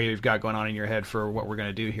scenario you've got going on in your head for what we're going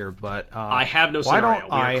to do here, but... I have no scenario.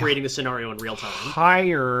 We are creating the scenario in real time.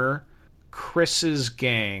 Hire Chris's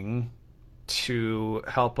gang to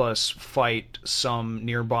help us fight some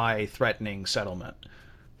nearby threatening settlement.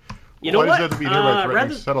 You know what? Why does that have to be nearby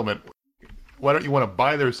threatening settlement? Why don't you want to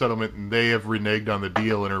buy their settlement and they have reneged on the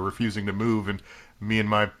deal and are refusing to move, and me and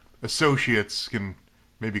my associates can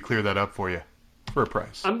maybe clear that up for you? For a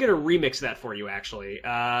price. I'm gonna remix that for you, actually,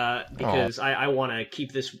 because I want to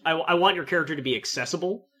keep this. I want your character to be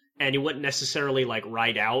accessible, and you wouldn't necessarily like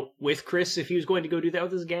ride out with Chris if he was going to go do that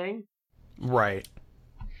with his gang. Right.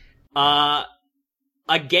 A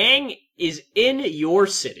gang is in your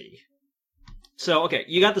city, so okay,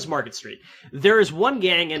 you got this Market Street. There is one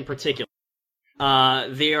gang in particular.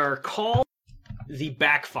 They are called the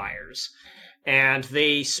Backfires, and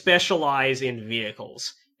they specialize in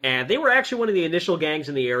vehicles. And they were actually one of the initial gangs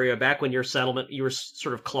in the area back when your settlement, you were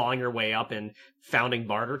sort of clawing your way up and founding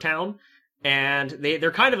Bartertown. And they're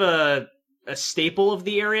kind of a staple of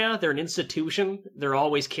the area. They're an institution. They're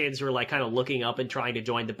always kids who are like kind of looking up and trying to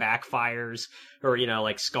join the Backfires, or, you know,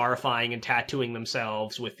 like scarifying and tattooing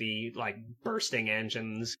themselves with the like bursting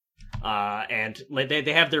engines. And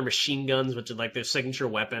they have their machine guns, which is like their signature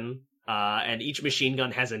weapon. And each machine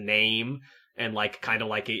gun has a name. And, like, kind of,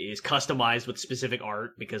 like, it is customized with specific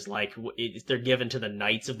art because, like, they're given to the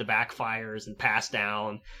knights of the Backfires and passed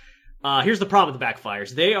down. Here's the problem with the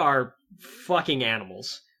Backfires. They are fucking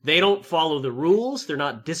animals. They don't follow the rules. They're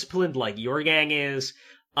not disciplined like your gang is.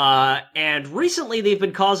 And recently they've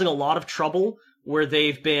been causing a lot of trouble where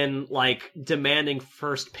they've been, like, demanding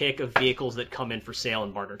first pick of vehicles that come in for sale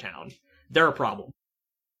in Bartertown. They're a problem.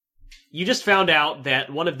 You just found out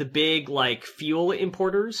that one of the big, like, fuel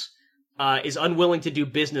importers... is unwilling to do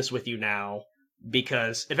business with you now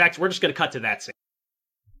because, in fact, we're just going to cut to that scene.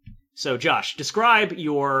 So, Josh, describe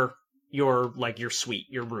your suite,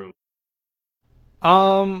 your room.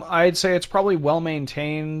 I'd say it's probably well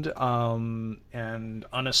maintained, and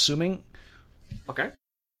unassuming. Okay.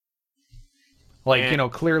 Like, you know,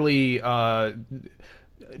 clearly,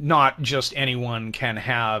 not just anyone can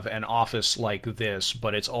have an office like this,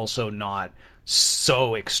 but it's also not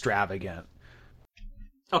so extravagant.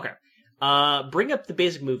 Okay. Bring up the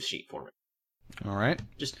basic moves sheet for me. All right.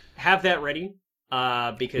 Just have that ready,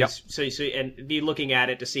 because so and be looking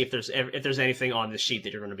at it to see if there's anything on the sheet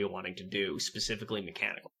that you're going to be wanting to do specifically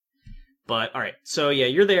mechanical. But all right, so yeah,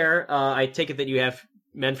 you're there. I take it that you have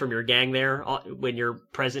men from your gang there when you're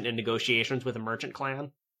present in negotiations with a merchant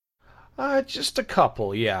clan. Just a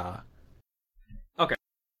couple, yeah. Okay.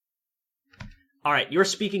 All right, you're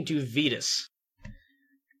speaking to Vetus.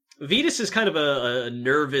 Vetus is kind of a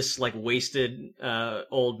nervous, like, wasted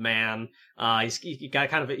old man.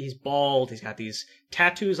 He's bald. He's got these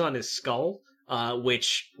tattoos on his skull,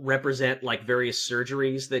 which represent, like, various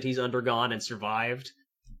surgeries that he's undergone and survived.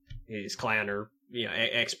 His clan are, you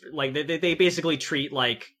know, like, they basically treat,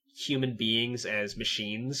 like, human beings as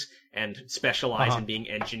machines and specialize in being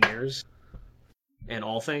engineers and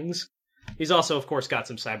all things. He's also, of course, got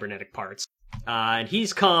some cybernetic parts. And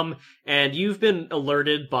he's come, and you've been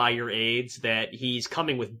alerted by your aides that he's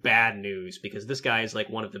coming with bad news, because this guy is like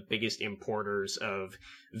one of the biggest importers of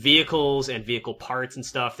vehicles and vehicle parts and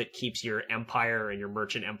stuff that keeps your empire and your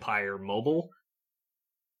merchant empire mobile.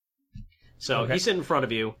 So he's sitting in front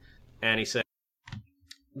of you, and he says,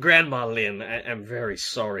 Grandma Lynn, I'm very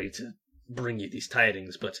sorry to bring you these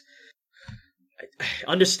tidings, but I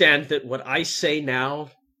understand that what I say now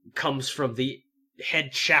comes from the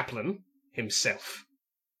head chaplain himself.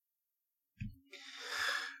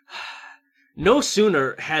 No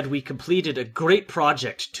sooner had we completed a great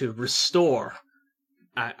project to restore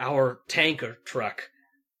our tanker truck,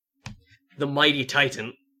 the mighty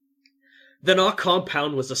Titan, then our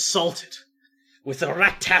compound was assaulted with a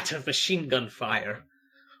rat-tat of machine gun fire.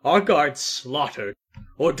 Our guards slaughtered,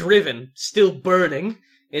 or driven, still burning,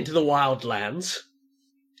 into the wildlands.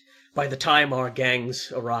 By the time our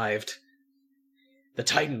gangs arrived, the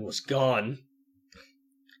Titan was gone.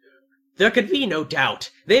 There could be no doubt.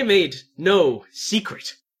 They made no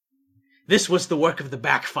secret. This was the work of the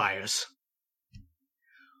backfires.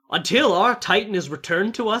 Until our Titan is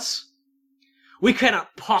returned to us, we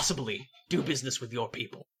cannot possibly do business with your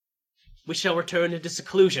people. We shall return into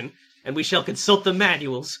seclusion, and we shall consult the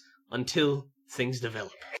manuals until things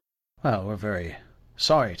develop. Well, we're very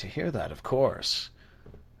sorry to hear that, of course.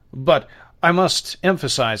 But I must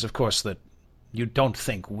emphasize, of course, that you don't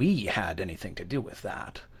think we had anything to do with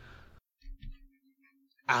that.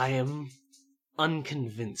 I am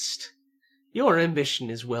unconvinced. Your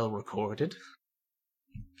ambition is well recorded.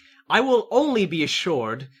 I will only be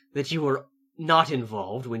assured that you were not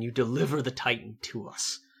involved when you deliver the Titan to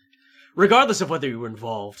us. Regardless of whether you were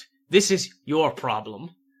involved, this is your problem.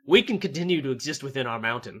 We can continue to exist within our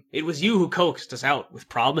mountain. It was you who coaxed us out with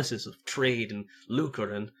promises of trade and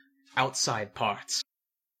lucre and outside parts.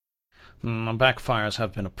 Backfires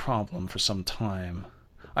have been a problem for some time.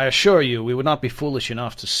 I assure you, we would not be foolish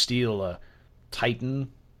enough to steal a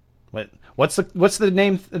Titan. What's the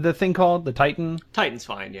name? The thing called the Titan? Titan's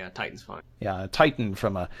fine. Yeah, Titan's fine. Yeah, a Titan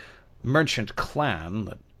from a merchant clan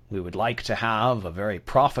that we would like to have a very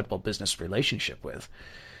profitable business relationship with.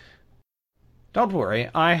 Don't worry,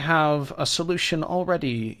 I have a solution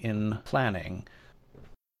already in planning.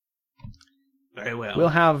 Very well. We'll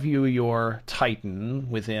have you your Titan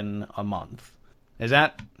within a month. Is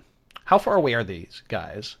that... How far away are these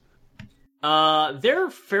guys? They're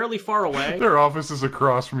fairly far away. Their office is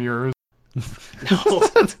across from yours. No.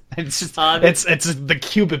 It's just, it's the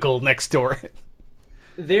cubicle next door.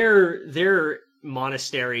 Their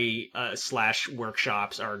monastery slash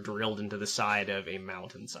workshops are drilled into the side of a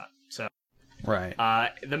mountainside. So, right.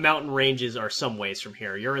 The mountain ranges are some ways from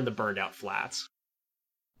here. You're in the burned out flats.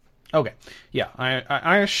 Okay. Yeah,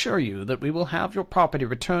 I assure you that we will have your property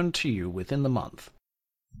returned to you within the month.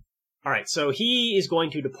 All right, so he is going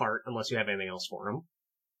to depart unless you have anything else for him.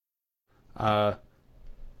 I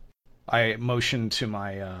motion to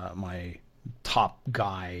my my top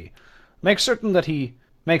guy. Make certain that he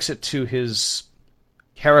makes it to his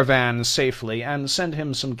caravan safely, and send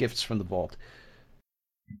him some gifts from the vault.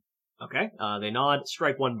 Okay, they nod,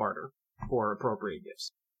 strike one barter for appropriate gifts.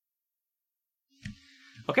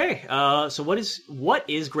 Okay, so what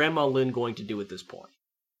is Grandma Lynn going to do at this point?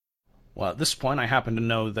 Well, at this point, I happen to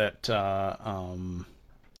know that,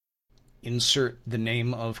 insert the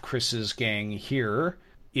name of Chris's gang here,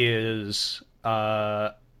 is,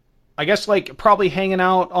 I guess, like, probably hanging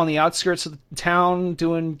out on the outskirts of the town,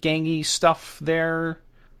 doing gangy stuff there.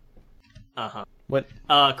 Uh-huh. What?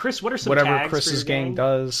 Chris, what are some whatever tags Chris's for your gang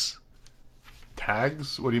does.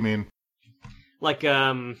 Tags? What do you mean? Like,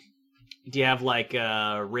 do you have, like,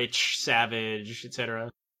 rich, savage,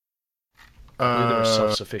 etc.? They're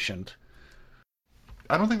self-sufficient.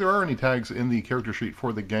 I don't think there are any tags in the character sheet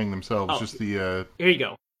for the gang themselves. Just the. Here you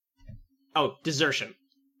go. Oh, desertion.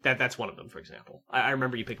 That's one of them, for example. I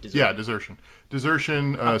remember you picked desertion. Yeah, desertion.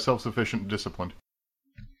 Desertion, self-sufficient, disciplined.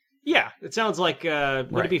 Yeah, it sounds like.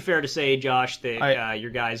 Would it be fair to say, Josh, that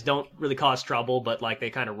your guys don't really cause trouble, but like they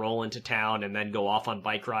kind of roll into town and then go off on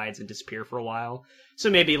bike rides and disappear for a while? So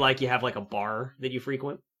maybe like you have like a bar that you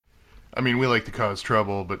frequent. I mean, we like to cause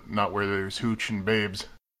trouble, but not where there's hooch and babes.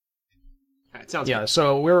 It sounds yeah. good.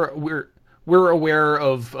 So we're aware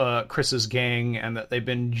of Chris's gang and that they've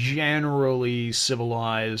been generally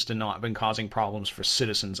civilized and not been causing problems for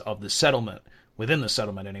citizens of the settlement, within the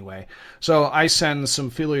settlement anyway. So I send some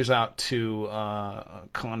feelers out to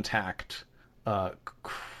contact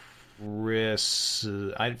Chris.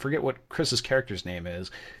 I forget what Chris's character's name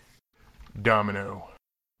is. Domino,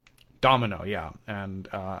 yeah, and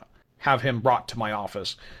have him brought to my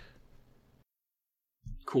office.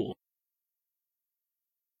 Cool.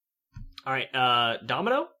 All right,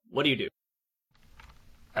 Domino, what do you do?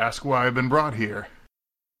 ask why I've been brought here.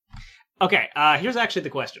 Okay, here's actually the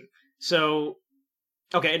question. So,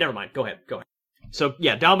 okay, never mind. Go ahead. So,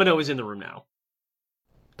 yeah, Domino is in the room now.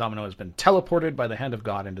 Domino has been teleported by the hand of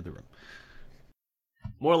God into the room.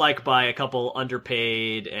 More like by a couple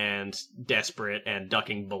underpaid and desperate and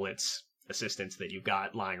ducking bullets assistants that you've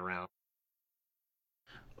got lying around.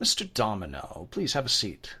 Mr. Domino, please have a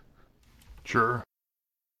seat. Sure.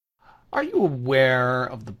 Are you aware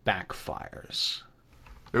of the backfires?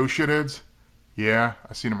 Those shitheads? Yeah,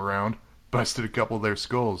 I seen them around. Busted a couple of their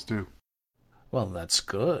skulls, too. Well, that's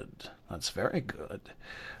good. That's very good.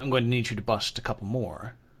 I'm going to need you to bust a couple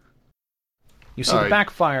more. You see, the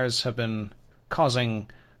backfires have been causing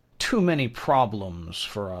too many problems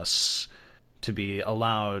for us to be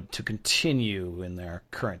allowed to continue in their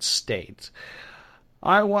current state.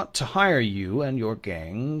 I want to hire you and your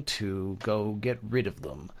gang to go get rid of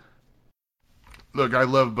them. Look, I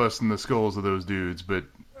love busting the skulls of those dudes, but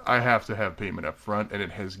I have to have payment up front, and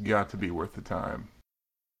it has got to be worth the time.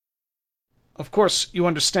 Of course, you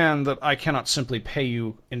understand that I cannot simply pay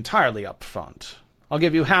you entirely up front. I'll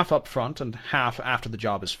give you half up front and half after the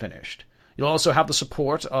job is finished. You'll also have the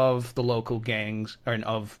support of the local gangs, or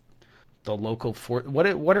of the local force.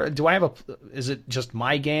 Do I have a? Is it just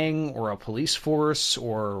my gang or a police force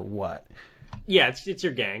or what? Yeah, it's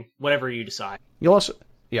your gang. Whatever you decide. You'll also,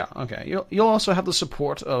 yeah, okay. You'll also have the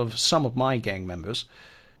support of some of my gang members.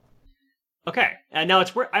 Okay, now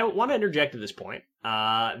it's where I want to interject at this point.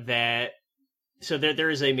 There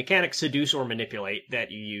is a mechanic, seduce or manipulate, that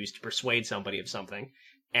you use to persuade somebody of something.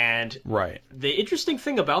 And right. The interesting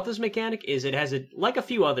thing about this mechanic is it has, like a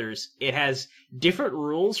few others, it has different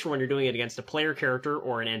rules for when you're doing it against a player character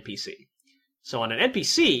or an NPC. So on an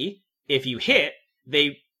NPC, if you hit,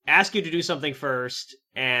 they ask you to do something first,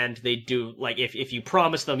 and they do, like, if you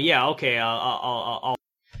promise them, yeah, okay, I'll...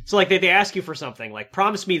 So, like, they ask you for something, like,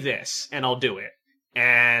 promise me this, and I'll do it.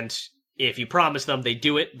 And if you promise them, they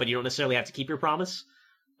do it, but you don't necessarily have to keep your promise.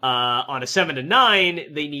 On a 7 to 9,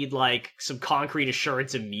 they need, like, some concrete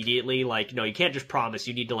assurance immediately. Like, no, you can't just promise,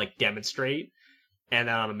 you need to, like, demonstrate. And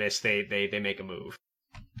then on a miss, they make a move.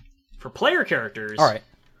 For player characters, all right,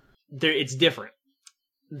 it's different.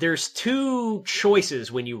 There's two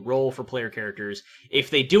choices when you roll for player characters. If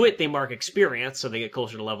they do it, they mark experience, so they get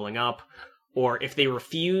closer to leveling up. Or if they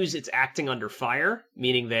refuse, it's acting under fire,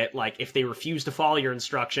 meaning that, like, if they refuse to follow your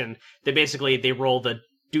instruction, they roll the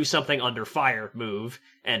do something under fire move,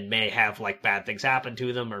 and may have, like, bad things happen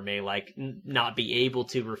to them, or may, like, not be able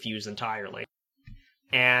to refuse entirely.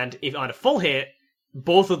 And if on a full hit,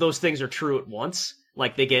 both of those things are true at once.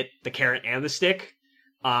 Like, they get the carrot and the stick.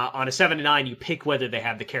 On a 7 to 9, you pick whether they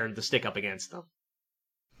have the carrot or the stick up against them.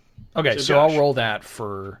 Okay, so I'll roll that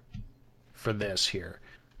for this here.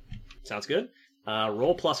 Sounds good.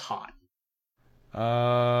 Roll plus hot.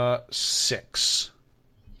 6.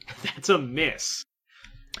 That's a miss.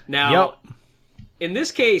 Now, in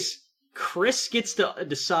this case, Chris gets to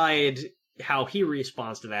decide how he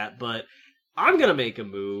responds to that, but I'm going to make a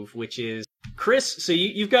move, which is... Chris, so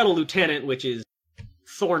you've got a lieutenant, which is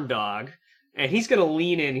Thorndog, and he's going to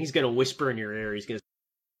lean in, he's going to whisper in your ear, he's going to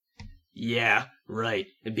say, yeah, right,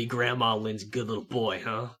 and be Grandma Lynn's good little boy,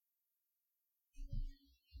 huh?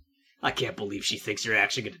 I can't believe she thinks you're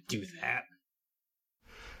actually going to do that.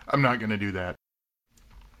 I'm not going to do that.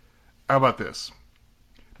 How about this?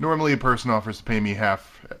 Normally a person offers to pay me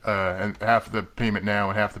half the payment now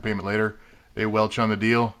and half the payment later. They welch on the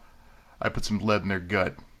deal. I put some lead in their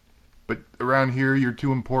gut. But around here, you're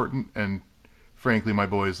too important, and frankly, my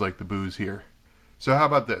boys like the booze here. So how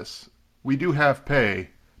about this? We do half pay,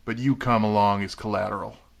 but you come along as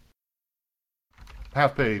collateral.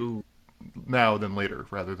 Half pay now than later,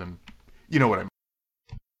 rather than... You know what I mean.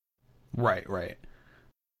 Right.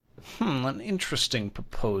 An interesting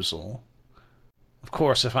proposal. Of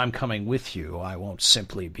course, if I'm coming with you, I won't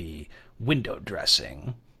simply be window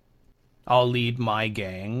dressing. I'll lead my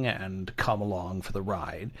gang and come along for the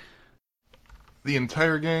ride. The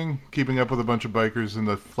entire gang? Keeping up with a bunch of bikers in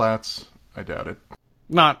the flats? I doubt it.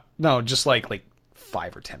 No, just like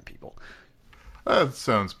 5 or 10 people. That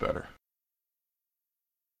sounds better.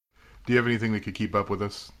 Do you have anything that could keep up with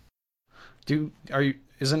us?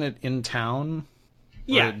 Isn't it in town?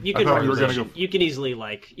 Yeah, you can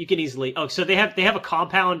easily Oh, so they have a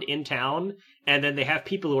compound in town, and then they have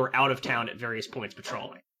people who are out of town at various points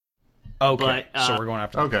patrolling. Okay, so we're going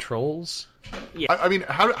after the patrols? Yeah. I mean,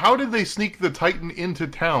 how did they sneak the Titan into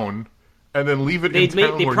town and then leave it in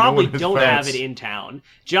town? They where probably no one don't have it in town.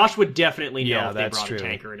 Josh would definitely know if they brought true. a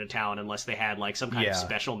tanker into town unless they had like some kind of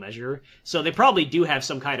special measure. So they probably do have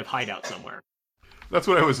some kind of hideout somewhere. That's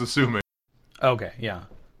what I was assuming. Okay, yeah.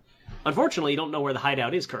 Unfortunately, you don't know where the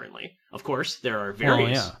hideout is currently. Of course, there are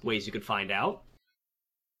various ways you could find out.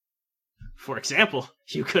 For example,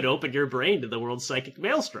 you could open your brain to the world's psychic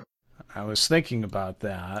maelstrom. I was thinking about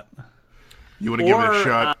that. You want to give it a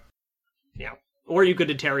shot? Or you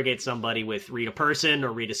could interrogate somebody with read a person,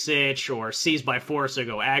 or read a sitch, or seize by force, or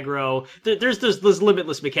go aggro. There's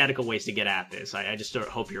limitless mechanical ways to get at this. I just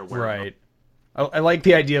hope you're aware of them. I like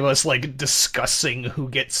the idea of us, like, discussing who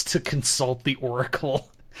gets to consult the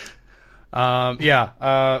Oracle.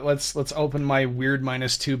 Let's open my weird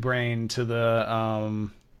 -2 brain to the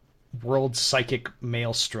World Psychic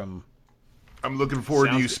Maelstrom. I'm looking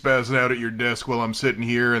forward to you spazzing out at your desk while I'm sitting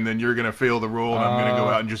here, and then you're going to fail the roll, and I'm going to go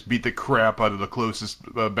out and just beat the crap out of the closest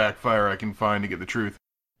backfire I can find to get the truth.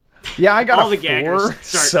 Yeah, I got all a the 4, gaggers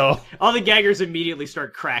so... All the gaggers immediately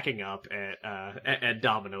start cracking up at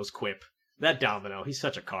Domino's quip. That Domino, he's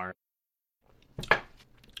such a car. So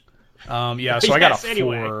I got a 4.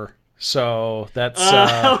 Anyway. So that's...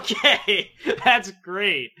 Okay, that's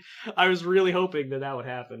great. I was really hoping that would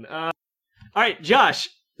happen. All right, Josh,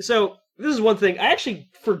 so... This is one thing. I actually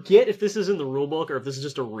forget if this is in the rulebook or if this is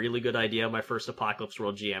just a really good idea my first Apocalypse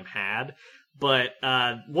World GM had. But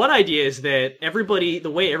one idea is that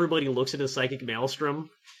the way everybody looks at a Psychic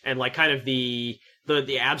Maelstrom and like kind of the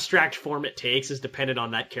abstract form it takes is dependent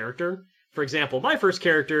on that character. For example, my first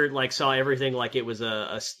character like saw everything like it was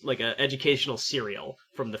a educational serial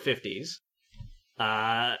from the 50s.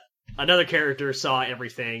 Another character saw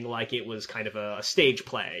everything like it was kind of a stage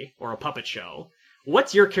play or a puppet show.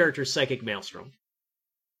 What's your character's Psychic Maelstrom?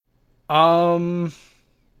 I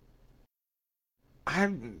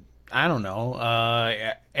don't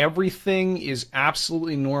know. Everything is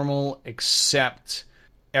absolutely normal except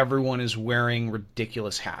everyone is wearing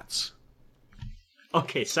ridiculous hats.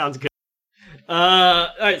 Okay, sounds good.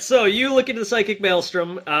 Alright, so you look into the Psychic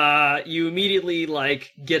Maelstrom, you immediately,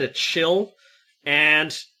 like, get a chill,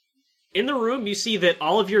 and in the room you see that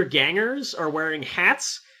all of your gangers are wearing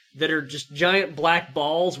hats that are just giant black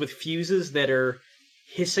balls with fuses that are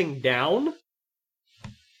hissing down.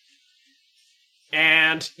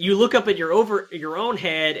 And you look up at your own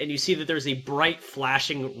head and you see that there's a bright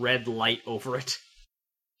flashing red light over it.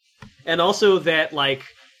 And also that like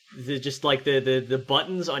the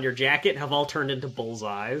buttons on your jacket have all turned into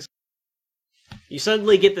bullseyes. You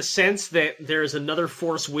suddenly get the sense that there's another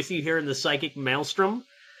force with you here in the Psychic Maelstrom,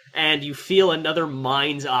 and you feel another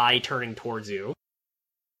mind's eye turning towards you.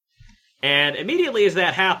 And immediately as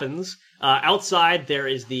that happens, outside there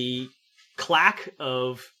is the clack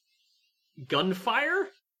of gunfire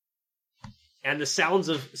and the sounds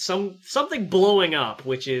of something blowing up,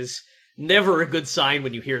 which is never a good sign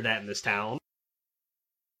when you hear that in this town.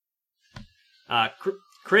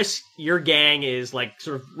 Chris, your gang is like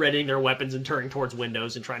sort of readying their weapons and turning towards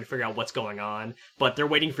windows and trying to figure out what's going on, but they're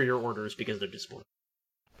waiting for your orders because they're disappointed.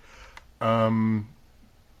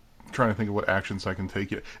 Trying to think of what actions I can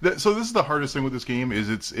take. So this is the hardest thing with this game is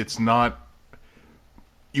it's not.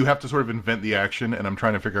 You have to sort of invent the action, and I'm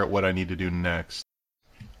trying to figure out what I need to do next.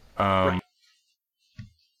 Right.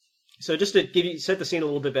 So just to set the scene a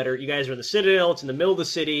little bit better, you guys are in the Citadel. It's in the middle of the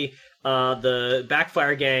city. The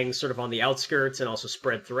Backfire gang's sort of on the outskirts and also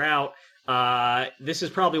spread throughout. This is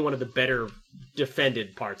probably one of the better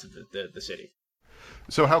defended parts of the city.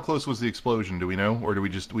 So how close was the explosion? Do we know, or do we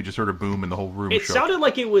just sort of boom and the whole room? It sounded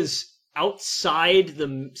like it was outside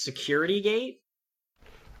the security gate.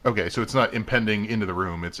 Okay, so it's not impending into the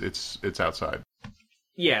room. It's outside.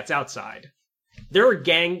 Yeah, it's outside. There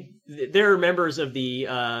are members of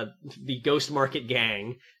the Ghost Market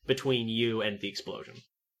gang between you and the explosion.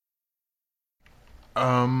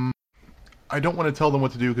 I don't want to tell them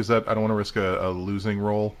what to do because I don't want to risk a losing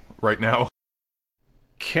roll right now.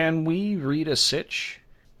 Can we read a sitch?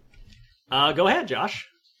 Go ahead, Josh.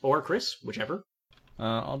 Or Chris, whichever.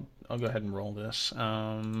 I'll go ahead and roll this.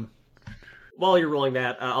 While you're rolling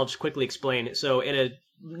that, I'll just quickly explain. So in a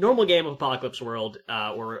normal game of Apocalypse World,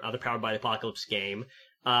 or other Powered by the Apocalypse game,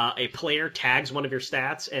 a player tags one of your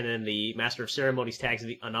stats, and then the Master of Ceremonies tags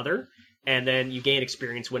another, and then you gain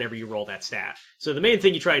experience whenever you roll that stat. So the main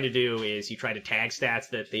thing you try to do is you try to tag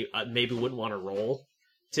stats that they maybe wouldn't want to roll,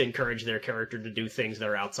 to encourage their character to do things that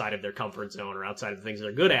are outside of their comfort zone or outside of the things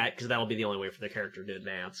they're good at, because that'll be the only way for their character to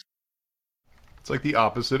advance. It's like the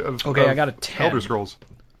opposite of I got a 10. Elder Scrolls.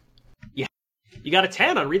 Yeah, you got a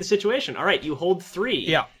 10 on Read the Situation. All right, you hold 3.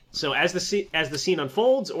 Yeah. So as the scene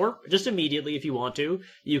unfolds, or just immediately if you want to,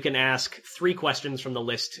 you can ask 3 questions from the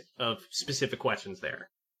list of specific questions there.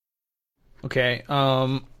 Okay.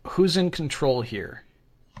 Who's in control here?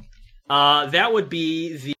 That would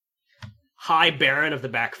be the High Baron of the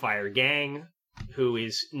Backfire gang, who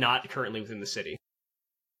is not currently within the city.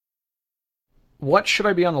 What should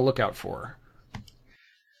I be on the lookout for?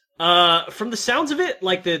 From the sounds of it,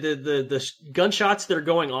 like the gunshots that are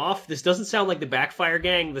going off, this doesn't sound like the Backfire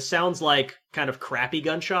gang. This sounds like kind of crappy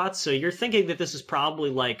gunshots. So you're thinking that this is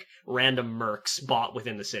probably like random mercs bought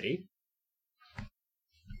within the city.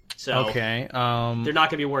 So okay, they're not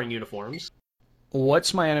going to be wearing uniforms.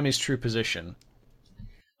 What's my enemy's true position?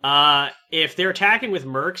 If they're attacking with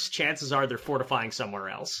mercs, chances are they're fortifying somewhere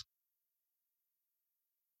else.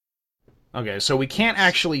 Okay, so we can't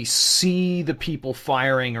actually see the people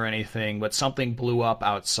firing or anything, but something blew up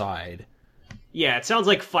outside. Yeah, it sounds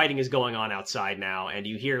like fighting is going on outside now, and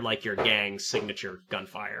you hear, like, your gang's signature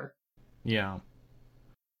gunfire. Yeah.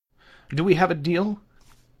 Do we have a deal?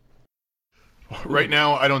 Right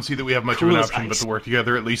now, I don't see that we have much of an option but to work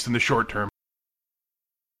together, at least in the short term.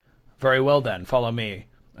 Very well, then. Follow me.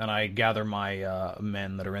 And I gather my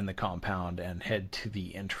men that are in the compound and head to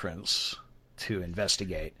the entrance to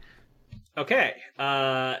investigate. Okay,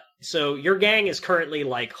 so your gang is currently,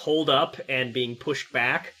 like, holed up and being pushed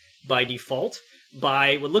back by default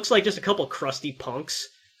by what looks like just a couple crusty punks.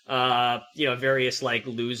 Various, like,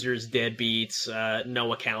 losers, deadbeats,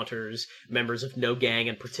 no accounters, members of no gang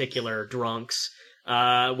in particular, drunks,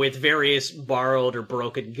 with various borrowed or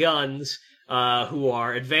broken guns, who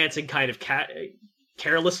are advancing kind of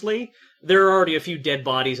carelessly. There are already a few dead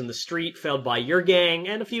bodies in the street felled by your gang,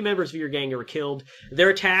 and a few members of your gang who were killed.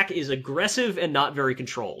 Their attack is aggressive and not very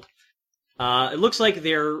controlled. It looks like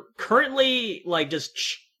they're currently, like, just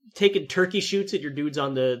taking turkey shoots at your dudes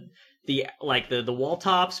on the wall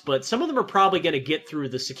tops, but some of them are probably going to get through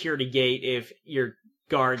the security gate if your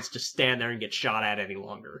guards just stand there and get shot at any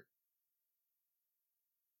longer.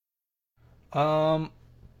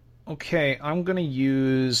 Okay, I'm going to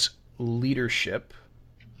use leadership.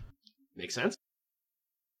 Makes sense.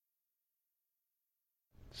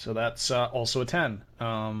 So that's also a 10.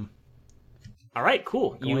 All right,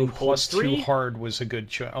 cool. You plus 2 hard was a good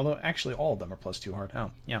choice. Although, actually, all of them are plus 2 hard.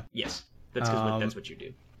 Oh, yeah. Yes, that's because that's what you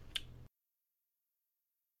do.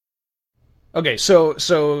 Okay, so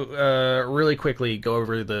really quickly go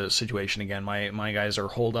over the situation again. My guys are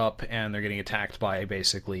holed up and they're getting attacked by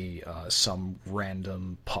basically some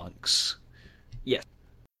random punks. Yes.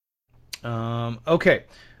 Okay.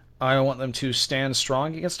 I want them to stand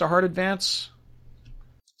strong against a hard advance.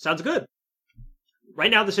 Sounds good.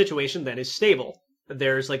 Right now the situation then is stable.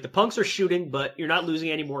 There's like the punks are shooting, but you're not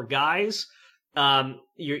losing any more guys.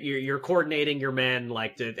 You're coordinating your men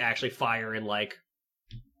like to actually fire in like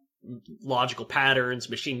logical patterns,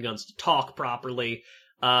 machine guns to talk properly.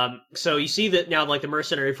 So you see that now like the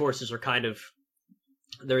mercenary forces are kind of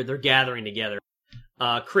they're gathering together.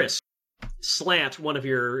 Chris, Slant, one of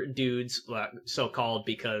your dudes, so-called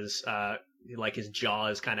because like his jaw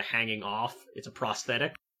is kind of hanging off. It's a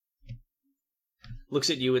prosthetic. Looks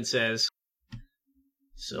at you and says,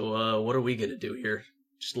 "So, what are we gonna do here?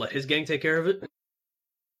 Just let his gang take care of it?"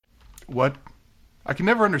 What? I can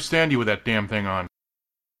never understand you with that damn thing on.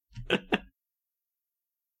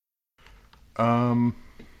 Trying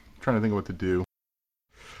to think of what to do.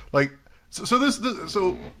 Like,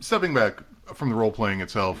 so stepping back from the role playing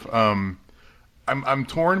itself, I'm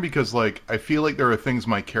torn because like I feel like there are things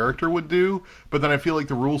my character would do, but then I feel like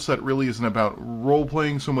the rule set really isn't about role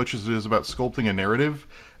playing so much as it is about sculpting a narrative,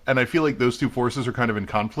 and I feel like those two forces are kind of in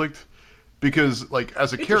conflict. Because, like,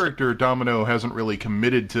 as a character, Domino hasn't really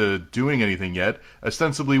committed to doing anything yet.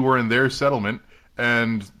 Ostensibly, we're in their settlement,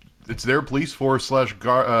 and it's their police force /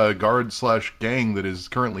 guard / gang that is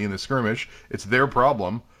currently in the skirmish. It's their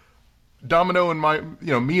problem. Domino and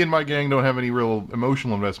me and my gang don't have any real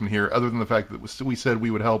emotional investment here, other than the fact that we said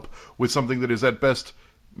we would help with something that is at best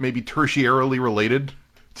maybe tertiarily related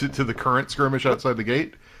to the current skirmish outside the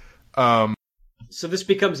gate. So this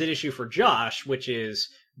becomes an issue for Josh, which is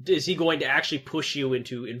he going to actually push you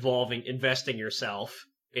into investing yourself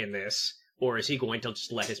in this, or is he going to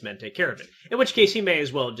just let his men take care of it? In which case, he may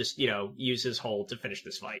as well just, use his hold to finish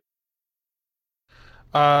this fight.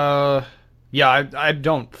 Yeah, I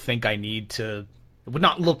don't think I need to... It would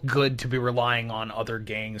not look good to be relying on other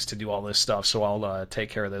gangs to do all this stuff, so I'll take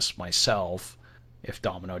care of this myself, if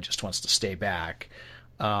Domino just wants to stay back.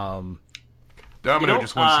 Domino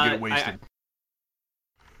just wants to get wasted.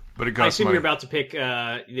 But it costs I assume money. You're about to pick,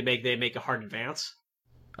 they make a hard advance?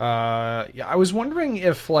 Yeah, I was wondering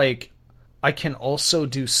if, like, I can also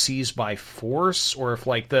do seize by force, or if,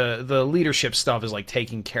 like, the leadership stuff is, like,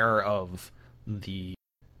 taking care of the...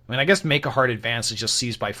 I mean, I guess make a hard advance is just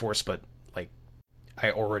seize by force, but, like,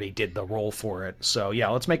 I already did the roll for it. So, yeah,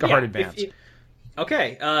 let's make a hard advance.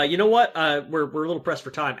 Okay, you know what? We're a little pressed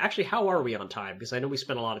for time. Actually, how are we on time? Because I know we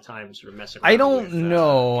spent a lot of time sort of messing around. I don't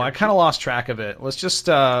know. I kind of lost track of it. Let's just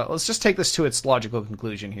take this to its logical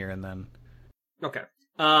conclusion here, and then. Okay.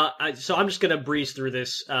 So I'm just gonna breeze through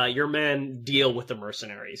this. Your men deal with the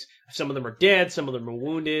mercenaries. Some of them are dead, some of them are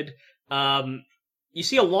wounded. You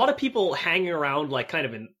see a lot of people hanging around, like, kind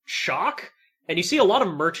of in shock, and you see a lot of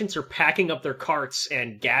merchants are packing up their carts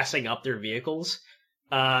and gassing up their vehicles.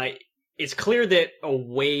 It's clear that a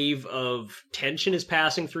wave of tension is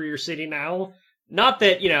passing through your city now. Not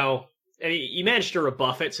that, I mean, you managed to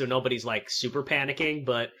rebuff it, so nobody's, like, super panicking,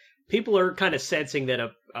 but people are kind of sensing that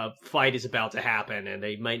a fight is about to happen, and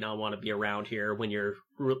they might not want to be around here when your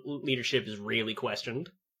leadership is really questioned.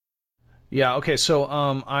 Yeah, okay, so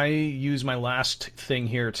I use my last thing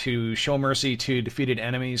here to show mercy to defeated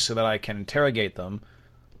enemies so that I can interrogate them,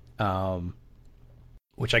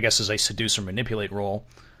 which I guess is a seduce or manipulate roll.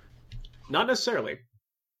 Not necessarily.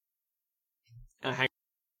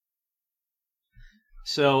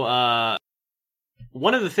 So,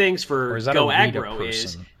 one of the things for Go Aggro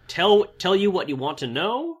is tell you what you want to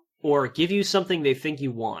know, or give you something they think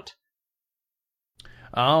you want.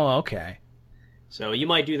 Oh, okay. So you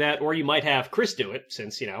might do that, or you might have Chris do it,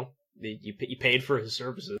 since, you paid for his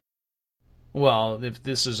services. Well, if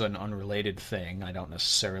this is an unrelated thing, I don't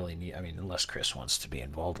necessarily need... I mean, unless Chris wants to be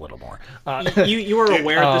involved a little more. You are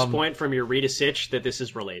aware at this point from your read a sitch that this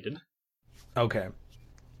is related. Okay.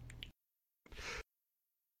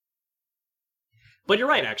 But you're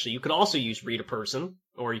right, actually. You could also use read a person,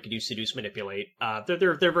 or you could use seduce manipulate.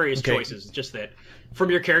 There are various choices. Just that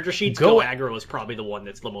from your character sheets, go aggro is probably the one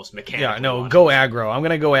that's the most mechanical. Yeah, no, go aggro. I'm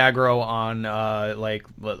gonna go aggro on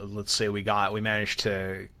let's say we managed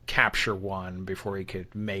to capture one before he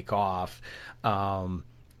could make off, and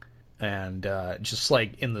just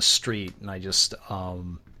like in the street, and I just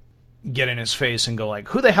get in his face and go like,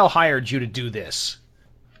 "Who the hell hired you to do this?"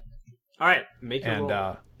 All right, make your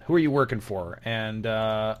roll. Who are you working for? And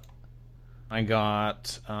I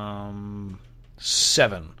got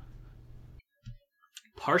 7.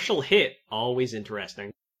 Partial hit, always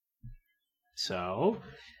interesting. So,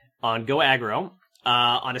 on Go Aggro,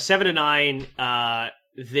 on a 7 to 9,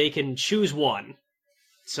 they can choose one.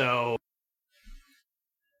 So,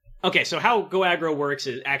 okay, so how Go Aggro works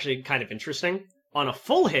is actually kind of interesting. On a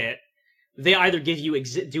full hit, they either give you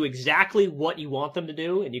do exactly what you want them to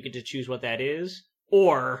do, and you get to choose what that is,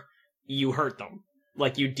 or you hurt them,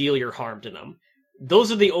 like you deal your harm to them. Those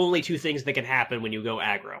are the only two things that can happen when you go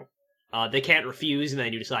aggro. They can't refuse, and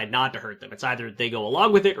then you decide not to hurt them. It's either they go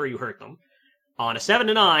along with it, or you hurt them. On a 7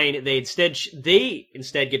 to 9, they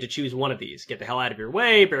instead get to choose one of these. Get the hell out of your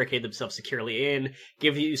way, barricade themselves securely in,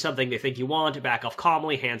 give you something they think you want, back off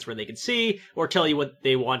calmly, hands where they can see, or tell you what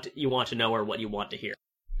you want to know or what you want to hear.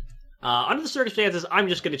 Under the circumstances, I'm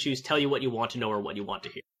just going to choose tell you what you want to know or what you want to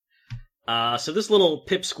hear. So this little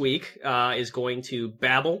pipsqueak is going to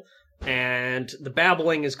babble, and the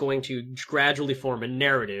babbling is going to gradually form a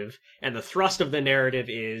narrative, and the thrust of the narrative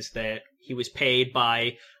is that he was paid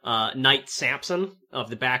by Knight Sampson of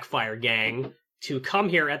the Backfire Gang to come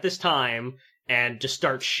here at this time and just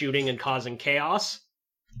start shooting and causing chaos,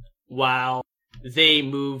 while they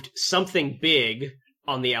moved something big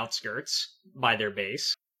on the outskirts by their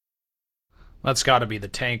base. That's gotta be the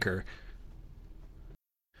tanker.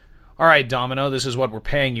 All right, Domino, this is what we're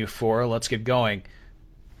paying you for. Let's get going.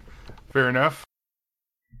 Fair enough.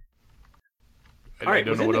 All right,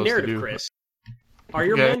 within the narrative, Chris, are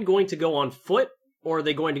your men going to go on foot, or are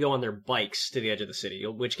they going to go on their bikes to the edge of the city?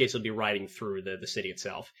 In which case, they'll be riding through the city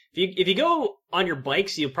itself. If you go on your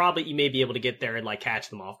bikes, you may be able to get there and like catch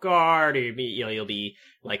them off guard, or you'll be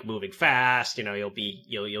like moving fast.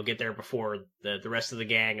 You'll get there before the rest of the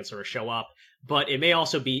gang and sort of show up. But it may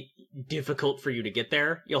also be difficult for you to get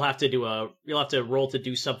there. You'll have to roll to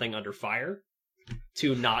do something under fire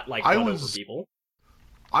to not like run over people.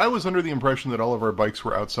 I was under the impression that all of our bikes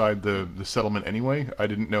were outside the settlement anyway. I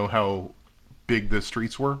didn't know how big the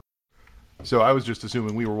streets were. So I was just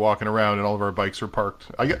assuming we were walking around and all of our bikes were parked.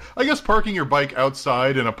 I guess parking your bike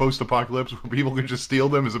outside in a post-apocalypse where people could just steal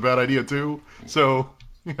them is a bad idea too. So,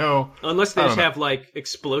 unless they just have like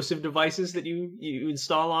explosive devices that you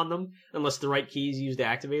install on them, unless the right key is used to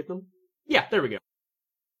activate them. Yeah, there we go.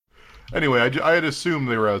 Anyway, I had assumed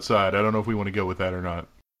they were outside. I don't know if we want to go with that or not.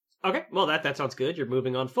 Okay, well that sounds good. You're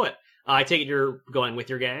moving on foot. I take it you're going with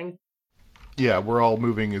your gang? Yeah, we're all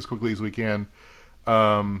moving as quickly as we can.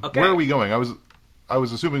 Okay. Where are we going? I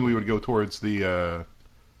was assuming we would go towards the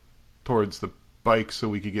bike so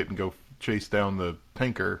we could get and go chase down the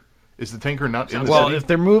tanker. Is the tanker not in the city? Well, if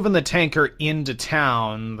they're moving the tanker into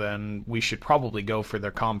town, then we should probably go for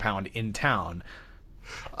their compound in town.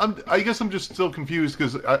 I guess I'm just still confused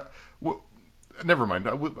because never mind.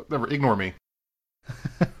 Ignore me.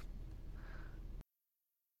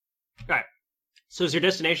 Alright. So is your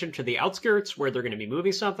destination to the outskirts where they're going to be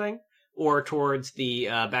moving something, or towards the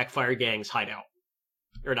Backfire Gang's hideout?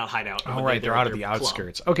 Or not hideout. Oh, right, they're out of the club.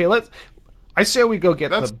 outskirts. Okay, I say we go get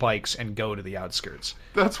the bikes and go to the outskirts.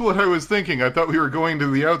 That's what I was thinking. I thought we were going to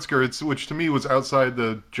the outskirts, which to me was outside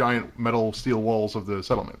the giant metal steel walls of the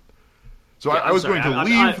settlement. So I was going to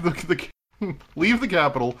leave the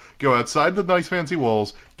capital, go outside the nice fancy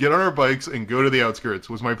walls, get on our bikes, and go to the outskirts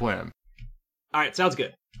was my plan. All right, sounds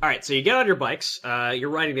good. All right, so you get on your bikes. You're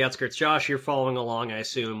riding the outskirts. Josh, you're following along, I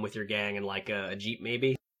assume, with your gang in like a jeep,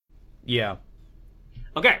 maybe? Yeah.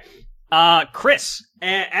 Okay. Chris,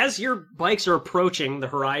 as your bikes are approaching the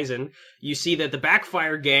horizon, you see that the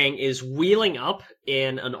Backfire Gang is wheeling up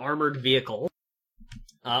in an armored vehicle.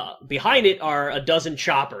 Behind it are a dozen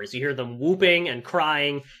choppers. You hear them whooping and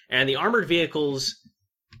crying, and the armored vehicle's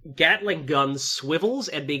Gatling gun swivels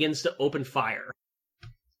and begins to open fire.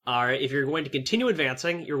 If you're going to continue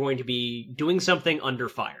advancing, you're going to be doing something under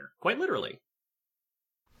fire. Quite literally.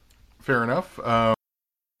 Fair enough.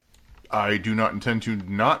 I do not intend to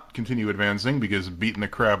not continue advancing, because beating the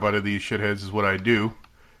crap out of these shitheads is what I do.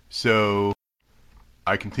 So,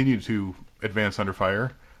 I continue to advance under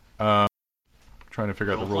fire. Trying to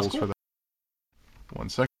figure out the rolls for that. 1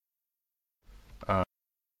 second.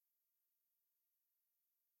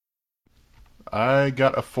 I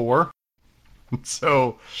got a 4.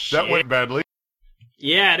 So, that went badly.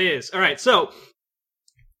 Yeah, it is. Alright, so,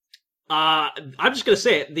 I'm just gonna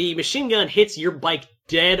say it. The machine gun hits your bike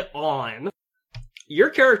dead on. Your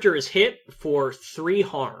character is hit for 3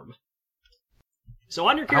 harm. So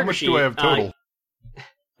on your character sheet... How much do I have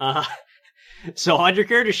total? So on your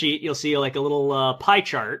character sheet, you'll see like a little pie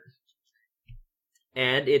chart.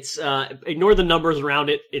 And it's, ignore the numbers around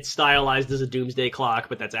it. It's stylized as a doomsday clock,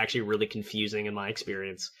 but that's actually really confusing in my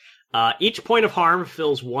experience. Each point of harm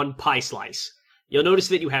fills 1 pie slice. You'll notice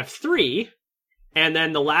that you have 3, and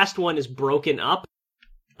then the last one is broken up.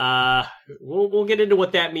 We'll get into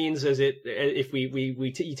what that means if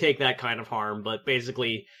you take that kind of harm, but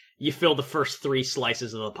basically you fill the first 3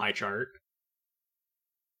 slices of the pie chart.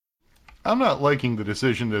 I'm not liking the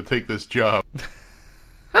decision to take this job.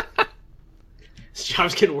 This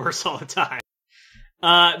job's getting worse all the time.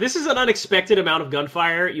 This is an unexpected amount of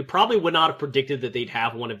gunfire. You probably would not have predicted that they'd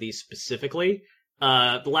have one of these specifically.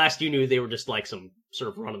 The last you knew, they were just like some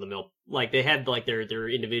sort of run-of-the-mill. Like, they had like their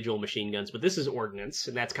individual machine guns, but this is ordnance,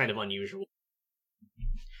 and that's kind of unusual.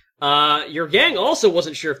 Your gang also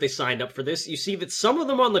wasn't sure if they signed up for this. You see that some of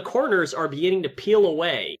them on the corners are beginning to peel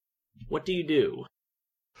away. What do you do?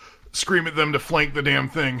 Scream at them to flank the damn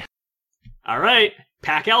thing. Alright,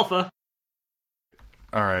 pack alpha.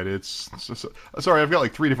 Alright, sorry, I've got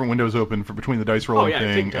like 3 different windows open for between the dice rolling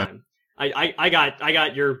thing. Take time. I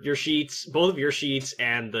got your sheets, both of your sheets,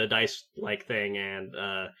 and the dice like thing, and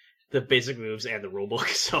the basic moves and the rulebook.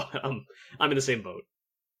 So I'm in the same boat.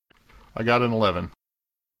 I got an 11.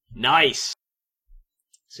 Nice.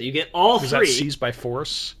 So you get all 3. Was that seized by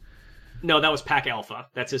force? No, that was pack alpha.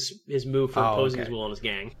 That's his move for imposing his will on his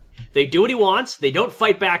gang. They do what he wants. They don't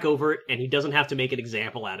fight back over it, and he doesn't have to make an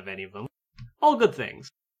example out of any of them. All good things.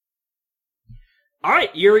 All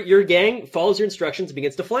right, your gang follows your instructions and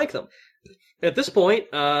begins to flank them. At this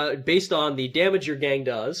point, based on the damage your gang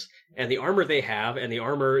does, and the armor they have, and the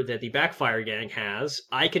armor that the Backfire Gang has,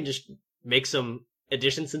 I can just make some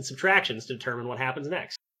additions and subtractions to determine what happens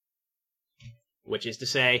next. Which is to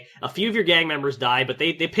say, a few of your gang members die, but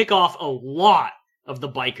they pick off a lot of the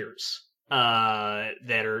bikers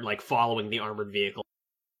that are like following the armored vehicle.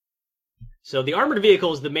 So the armored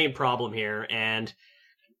vehicle is the main problem here, and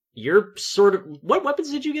you're sort of... What weapons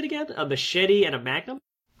did you get again? A machete and a magnum?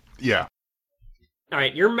 Yeah.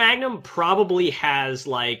 Alright, your magnum probably has,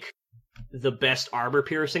 like, the best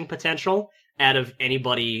armor-piercing potential out of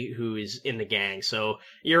anybody who is in the gang, so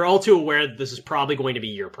you're all too aware that this is probably going to be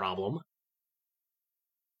your problem.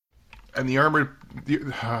 And the armored...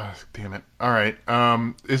 damn it. Alright,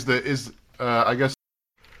 I guess...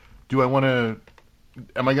 Do I want to...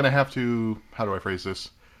 Am I going to have to... How do I phrase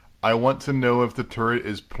this? I want to know if the turret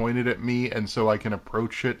is pointed at me, and so I can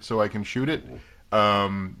approach it so I can shoot it.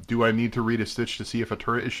 Do I need to read a stitch to see if a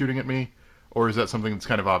turret is shooting at me? Or is that something that's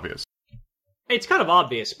kind of obvious? It's kind of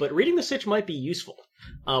obvious, but reading the stitch might be useful.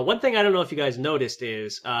 One thing I don't know if you guys noticed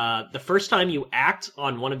is, the first time you act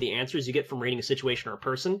on one of the answers you get from reading a situation or a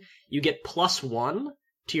person, you get +1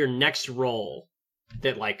 to your next roll.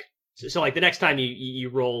 That, like... So, like, the next time you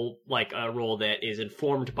roll, like, a roll that is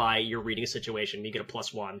informed by your reading a situation, you get a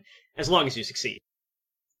 +1, as long as you succeed.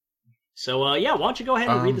 So, yeah, why don't you go ahead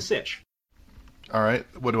and read the stitch? Alright,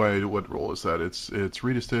 what roll is that? It's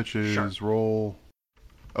read a stitch is roll...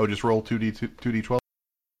 Oh, just roll 2d12?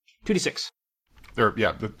 2d6.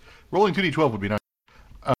 The rolling 2d12 would be nice.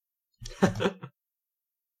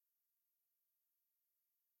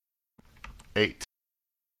 8.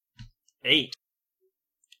 8.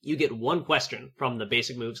 You get one question from the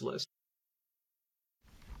basic moves list.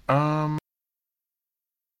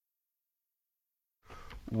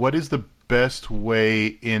 What is the best way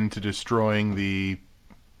into destroying the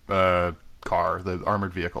car, the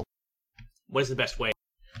armored vehicle? What is the best way?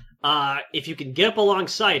 If you can get up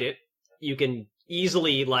alongside it, you can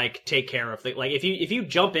easily take care of it. If you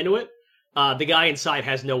jump into it, the guy inside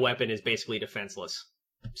has no weapon, is basically defenseless.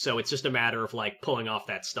 So it's just a matter of pulling off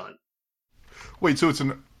that stunt. Wait, so it's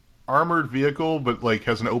an armored vehicle, but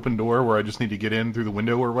has an open door where I just need to get in through the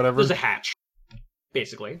window or whatever? There's a hatch.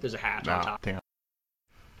 Basically, there's a hatch on top. Damn.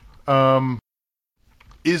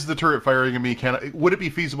 Is the turret firing at me? Would it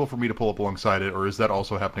be feasible for me to pull up alongside it, or is that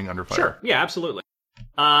also happening under fire? Sure. Yeah, absolutely.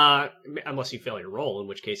 Unless you fail your roll, in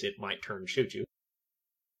which case it might turn and shoot you.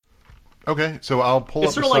 Okay, so I'll pull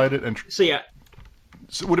up beside it and. So yeah.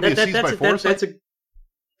 So would it be a seize by force?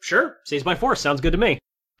 Sure. Seize by force sounds good to me.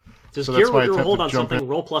 Just so gear with your hold on something.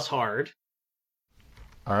 Roll plus hard.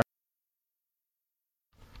 All right.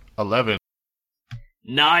 11.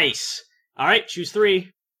 Nice. All right, choose 3.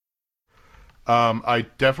 I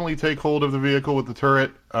definitely take hold of the vehicle with the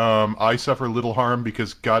turret. I suffer little harm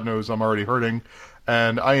because God knows I'm already hurting,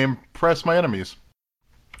 and I impress my enemies.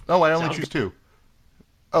 Oh, I only choose 2.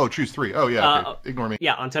 Oh, choose 3. Oh, yeah. Okay. Ignore me.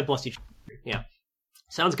 Yeah, on 10 plus each. Yeah.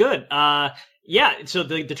 Sounds good. Yeah, so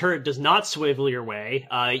the turret does not swivel your way.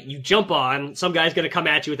 You jump on. Some guy's going to come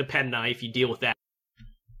at you with a penknife. You deal with that.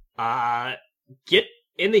 Get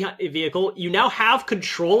in the vehicle. You now have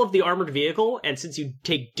control of the armored vehicle, and since you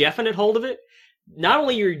take definite hold of it, not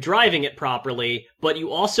only are you driving it properly, but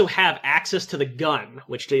you also have access to the gun,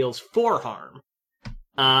 which deals 4 harm.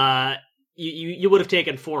 You would have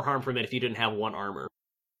taken 4 harm from it if you didn't have 1 armor.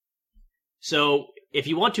 So, if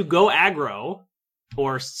you want to go aggro,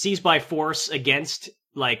 or seize by force against,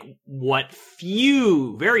 what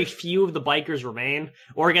very few of the bikers remain,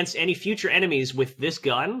 or against any future enemies with this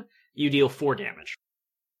gun, you deal 4 damage.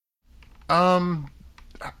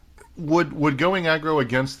 Would going aggro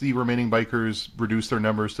against the remaining bikers reduce their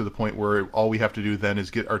numbers to the point where all we have to do then is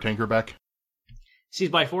get our tanker back? Seize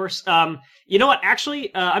by force? You know what?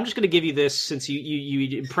 Actually, I'm just going to give you this since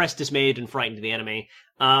you impressed, dismayed, and frightened the enemy.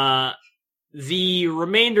 The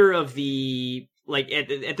remainder of the...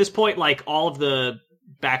 at this point, all of the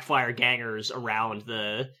backfire gangers around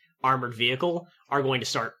the armored vehicle are going to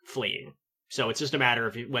start fleeing. So it's just a matter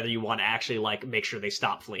of whether you want to actually, make sure they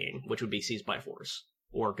stop fleeing, which would be seize by force,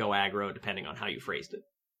 or go aggro, depending on how you phrased it.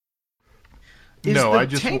 Is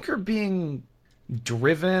the tanker being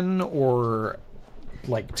driven or,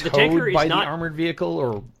 towed by the armored vehicle,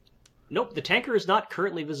 or...? Nope, the tanker is not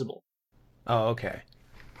currently visible. Oh, okay.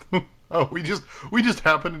 Oh, we just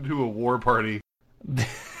happened into a war party.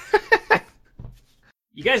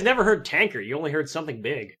 You guys never heard tanker, you only heard something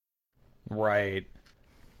big. Right.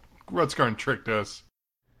 Rutskarn tricked us.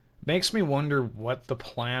 Makes me wonder what the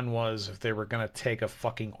plan was if they were going to take a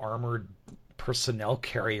fucking armored personnel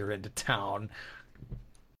carrier into town.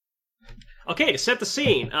 Okay, to set the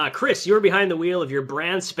scene, Chris, you're behind the wheel of your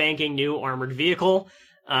brand spanking new armored vehicle.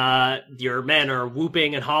 Your men are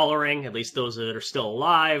whooping and hollering, at least those that are still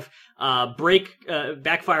alive.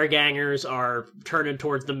 Backfire gangers are turning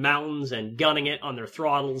towards the mountains and gunning it on their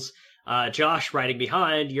throttles. Josh, riding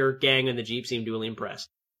behind, your gang and the Jeep seem duly impressed.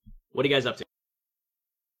 What are you guys up to?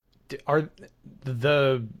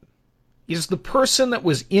 Is the person that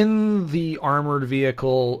was in the armored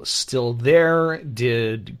vehicle still there?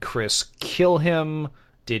 Did Chris kill him?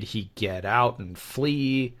 Did he get out and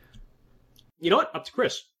flee? You know what? Up to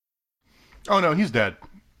Chris. Oh, no, he's dead.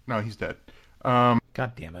 God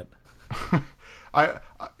damn it.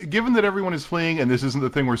 Given that everyone is fleeing and this isn't the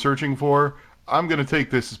thing we're searching for, I'm going to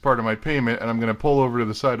take this as part of my payment, and I'm going to pull over to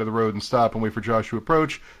the side of the road and stop and wait for Josh to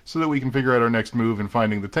approach so that we can figure out our next move in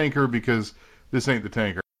finding the tanker, because this ain't the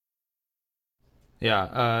tanker.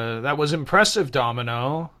 Yeah, that was impressive,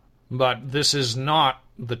 Domino, but this is not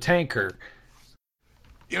the tanker.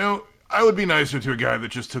 You know, I would be nicer to a guy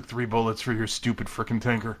that just took 3 bullets for your stupid frickin'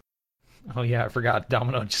 tanker. Oh yeah, I forgot.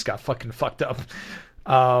 Domino just got fucking fucked up.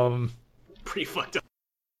 Pretty fucked up.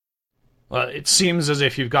 Well, it seems as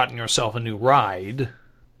if you've gotten yourself a new ride.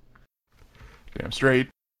 Damn straight.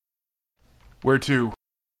 Where to?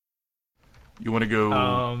 You want to go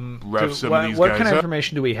rough some of these guys up? What kind of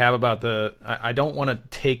information do we have about the... I don't want to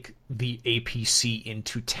take the APC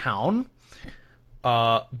into town,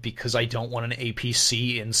 because I don't want an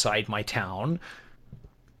APC inside my town.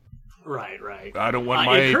 Right. I don't want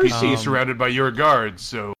my APC surrounded by your guards,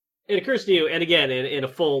 so... it occurs to you, and again, in a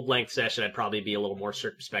full-length session, I'd probably be a little more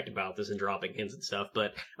circumspect about this and dropping hints and stuff,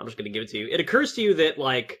 but I'm just going to give it to you. It occurs to you that,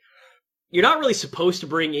 like, you're not really supposed to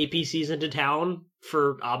bring APCs into town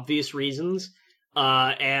for obvious reasons,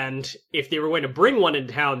 and if they were going to bring one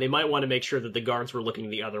into town, they might want to make sure that the guards were looking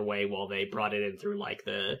the other way while they brought it in through, like,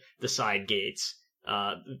 the side gates,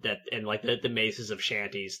 the mazes of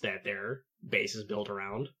shanties that their base is built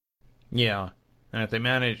around. Yeah. And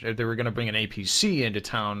if they were going to bring an APC into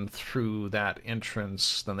town through that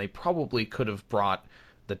entrance, then they probably could have brought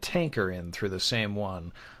the tanker in through the same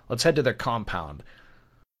one. Let's head to their compound.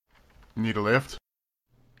 Need a lift?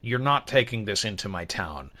 You're not taking this into my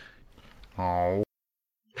town. Oh.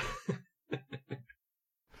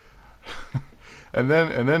 and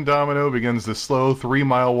then Domino begins the slow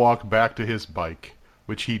 3-mile walk back to his bike,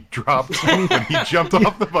 which he dropped when he jumped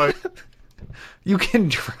off the bike. You can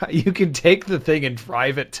take the thing and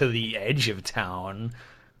drive it to the edge of town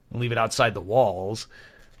and leave it outside the walls.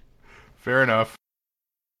 Fair enough.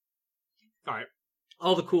 All right.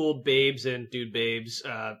 All the cool babes and dude babes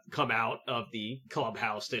come out of the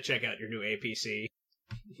clubhouse to check out your new APC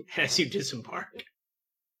as you disembark.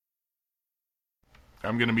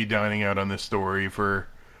 I'm going to be dining out on this story for,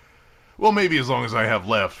 well, maybe as long as I have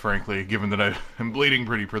left, frankly, given that I'm bleeding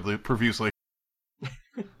pretty profusely.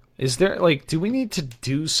 Is there, like, do we need to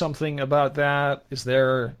do something about that?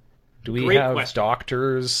 Do we have question.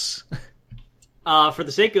 Doctors? For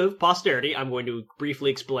the sake of posterity, I'm going to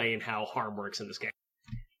briefly explain how harm works in this game.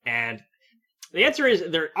 And the answer is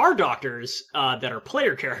there are doctors that are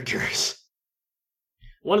player characters.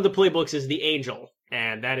 One of the playbooks is the Angel,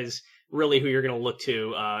 and that is really who you're going to look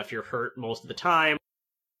to if you're hurt most of the time.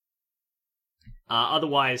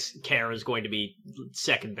 Otherwise, Care is going to be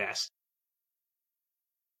second best.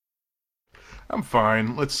 I'm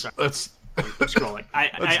fine. Let's I'm scrolling.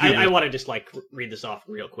 I want to just like read this off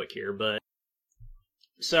real quick here, but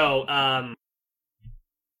so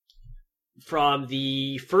from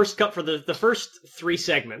the first cut for the first 3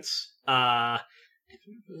 segments,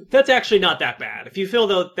 that's actually not that bad. If you fill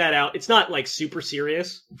that out, it's not like super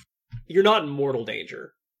serious. You're not in mortal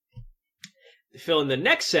danger. Fill in the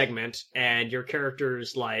next segment, and your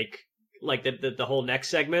character's like the whole next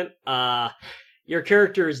segment. Your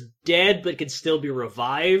character is dead, but can still be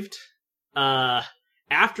revived.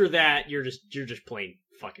 After that, you're just plain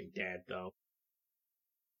fucking dead, though.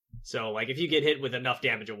 So, like, if you get hit with enough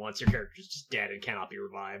damage at once, your character's just dead and cannot be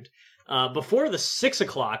revived. Before the 6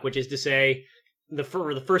 o'clock, which is to say,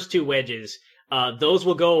 for the first 2 wedges, those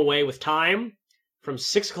will go away with time. From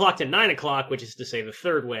 6 o'clock to 9 o'clock, which is to say the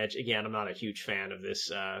third wedge. Again, I'm not a huge fan of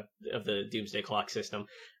this of the Doomsday Clock system.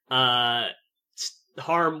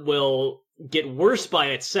 Harm will get worse by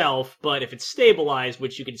itself, but if it's stabilized,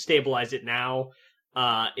 which you can stabilize it now,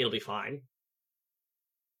 it'll be fine.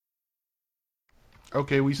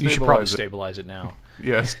 Okay, we You should probably stabilize it now.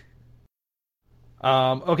 Yes.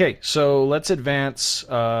 Okay, so let's advance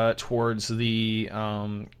towards the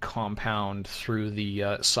compound through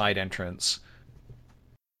the side entrance.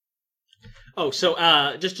 Oh, so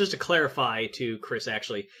just to clarify to Chris,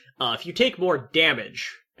 actually, if you take more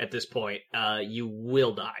damage at this point, you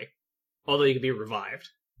will die. Although you can be revived.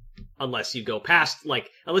 Unless you go past,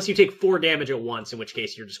 unless you take 4 damage at once, in which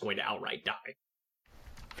case you're just going to outright die.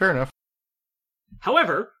 Fair enough.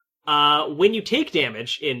 However, when you take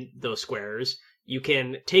damage in those squares, you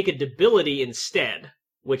can take a debility instead,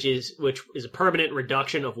 which is a permanent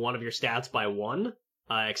reduction of one of your stats by 1,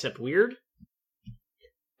 except weird.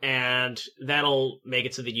 And that'll make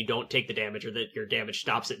it so that you don't take the damage, or that your damage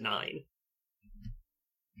stops at 9.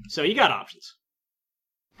 So you got options.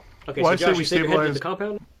 Okay, well, so Josh, you say you're heading to the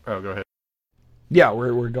compound? Oh, go ahead. Yeah,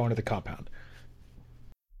 we're going to the compound.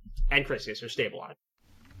 And Chris, yes, you're stabilized.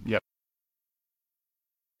 Yep.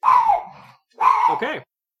 Okay.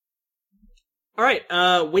 All right.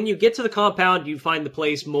 When you get to the compound, you find the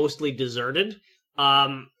place mostly deserted.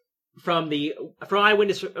 From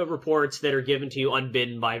eyewitness reports that are given to you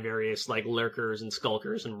unbidden by various lurkers and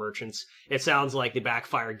skulkers and merchants, it sounds like the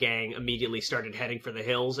Backfire gang immediately started heading for the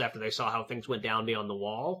hills after they saw how things went down beyond the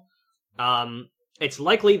wall. It's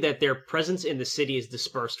likely that their presence in the city is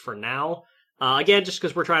dispersed for now. Again, just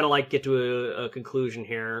because we're trying to get to a conclusion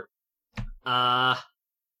here. An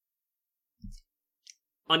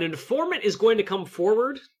informant is going to come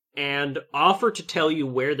forward and offer to tell you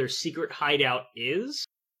where their secret hideout is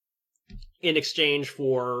in exchange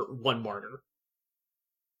for 1 barter.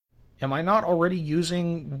 Am I not already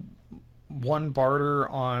using 1 barter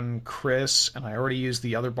on Chris, and I already used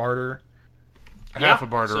the other barter? Half a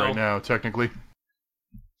barter right now, technically.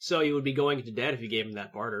 So you would be going into debt if you gave him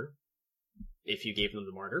that barter. If you gave them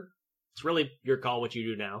the barter. It's really your call what you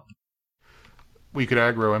do now. We could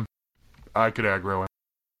aggro him. I could aggro him.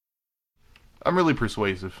 I'm really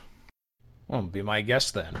persuasive. Well, be my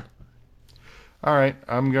guest then. All right,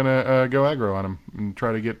 I'm gonna go aggro on him and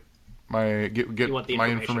try to get my my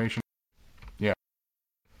information. Yeah.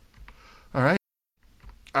 All right.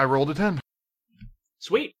 I rolled a 10.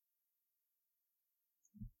 Sweet.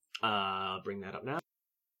 Bring that up now.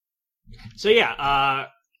 So yeah,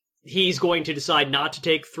 he's going to decide not to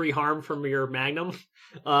take 3 harm from your magnum,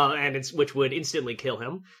 which would instantly kill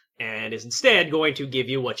him, and is instead going to give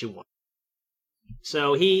you what you want.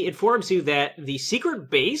 So he informs you that the secret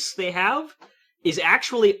base they have is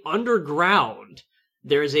actually underground.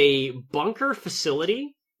 There's a bunker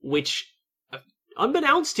facility, which,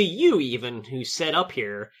 unbeknownst to you even, who set up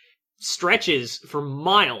here, stretches for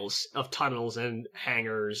miles of tunnels and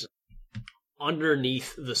hangars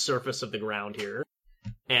underneath the surface of the ground here.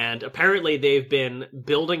 And apparently they've been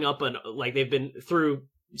building up they've been through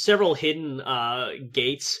several hidden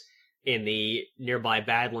gates in the nearby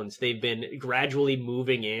Badlands. They've been gradually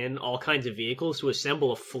moving in all kinds of vehicles to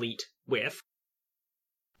assemble a fleet with.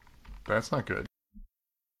 That's not good.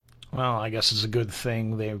 Well, I guess it's a good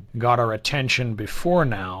thing they got our attention before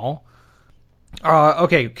now.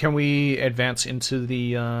 Okay, can we advance into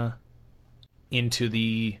the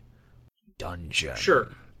dungeon? Sure.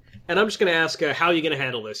 And I'm just going to ask, how are you going to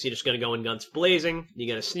handle this? You're just going to go in guns blazing? You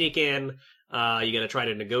going to sneak in? You going to try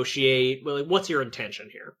to negotiate? Well, what's your intention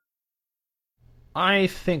here? I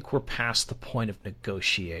think we're past the point of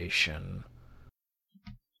negotiation.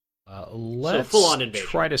 Let's full-on invasion.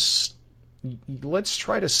 Let's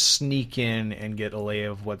try to sneak in and get a lay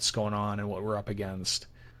of what's going on and what we're up against.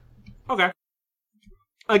 Okay.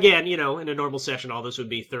 Again, in a normal session, all this would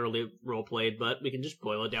be thoroughly role-played, but we can just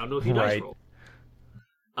boil it down to a few dice rolls.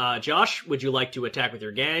 Josh, would you like to attack with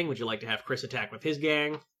your gang? Would you like to have Chris attack with his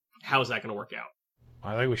gang? How is that going to work out?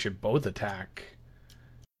 I think we should both attack.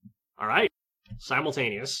 All right.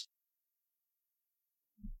 Simultaneous.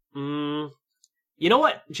 You know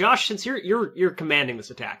what, Josh? Since you're commanding this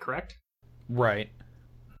attack, correct? Right.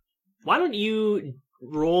 Why don't you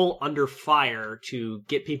roll under fire to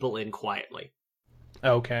get people in quietly?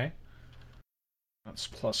 Okay. That's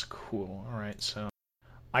plus cool. All right, so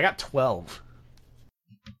I got 12.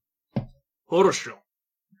 Horosho.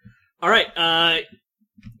 All right.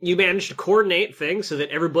 You managed to coordinate things so that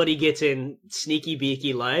everybody gets in sneaky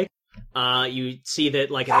beaky like. You see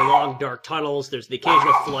that, like, in the long dark tunnels, there's the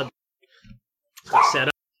occasional flood set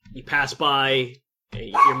up. You pass by,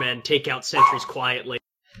 your men take out sentries quietly.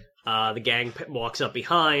 The gang walks up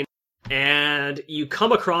behind, and you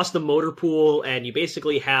come across the motor pool, and you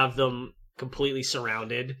basically have them completely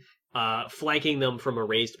surrounded, flanking them from a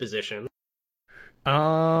raised position.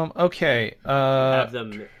 Okay. Have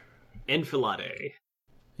them enfilade.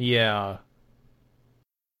 Yeah.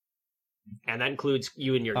 And that includes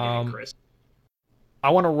you and your gang, Chris. I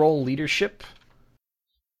want to roll leadership.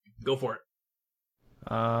 Go for it.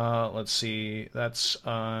 Let's see. That's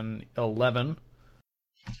on 11.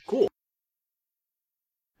 Cool.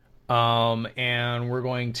 And we're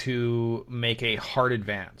going to make a hard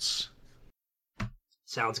advance.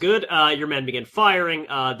 Sounds good. Your men begin firing.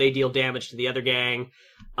 They deal damage to the other gang.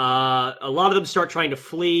 A lot of them start trying to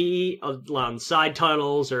flee along side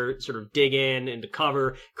tunnels or sort of dig in into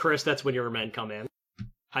cover. Chris, that's when your men come in.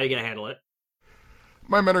 How are you going to handle it?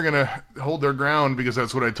 My men are going to hold their ground because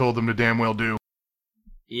that's what I told them to damn well do.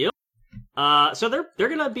 Yep. So they're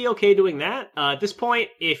going to be okay doing that. At this point,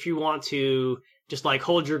 if you want to just like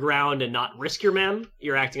hold your ground and not risk your men,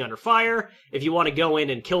 you're acting under fire. If you want to go in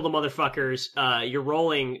and kill the motherfuckers, you're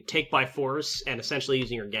rolling take by force and essentially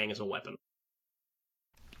using your gang as a weapon.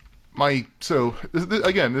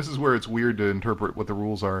 Again, this is where it's weird to interpret what the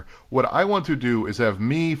rules are. What I want to do is have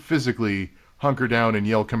me physically hunker down and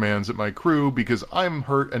yell commands at my crew because I'm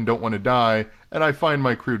hurt and don't want to die, and I find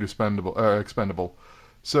my crew expendable.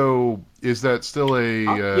 So, is that still a...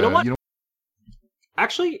 you know what?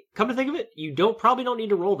 Actually, come to think of it, you probably don't need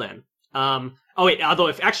to roll then. Although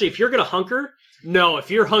if you're gonna hunker, no, if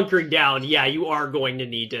you're hunkering down, yeah, you are going to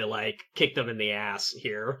need to, like, kick them in the ass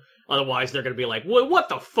here. Otherwise, they're gonna be like, what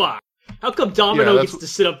the fuck? How come Domino gets to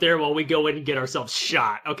sit up there while we go in and get ourselves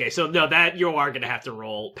shot? Okay, so no, that you are gonna have to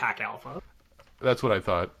roll Pack Alpha. That's what I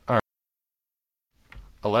thought. All right.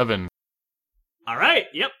 11. All right,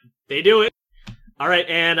 yep, they do it. All right,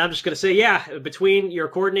 and I'm just going to say, yeah, between your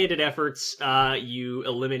coordinated efforts, you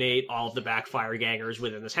eliminate all of the backfire gangers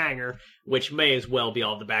within this hangar, which may as well be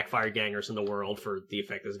all of the backfire gangers in the world for the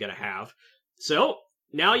effect it's going to have. So,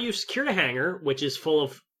 now you've secured a hangar, which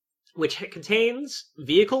contains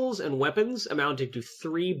vehicles and weapons amounting to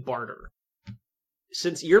 3 barter.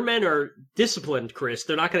 since your men are disciplined, Chris,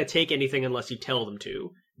 they're not going to take anything unless you tell them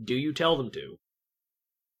to. Do you tell them to?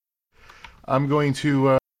 I'm going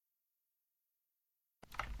to...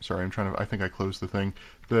 Sorry, I think I closed the thing.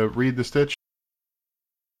 Read the stitch.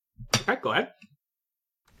 All right, go ahead.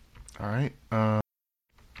 All right.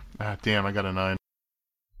 Damn, I got a 9.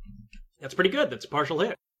 That's pretty good. That's a partial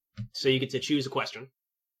hit. So you get to choose a question.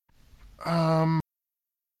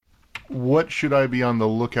 What should I be on the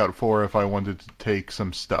lookout for if I wanted to take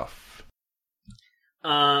some stuff?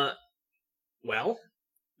 Well,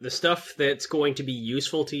 the stuff that's going to be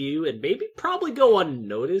useful to you and maybe probably go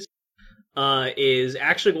unnoticed is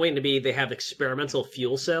actually going to be they have experimental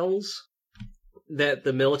fuel cells that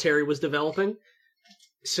the military was developing.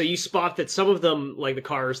 So you spot that some of them, like the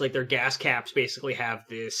cars, like their gas caps basically have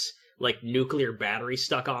this like nuclear battery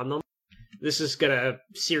stuck on them. This is gonna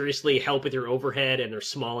seriously help with your overhead, and they're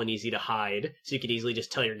small and easy to hide, so you could easily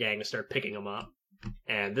just tell your gang to start picking them up.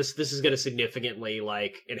 And this is gonna significantly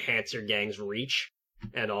like enhance your gang's reach,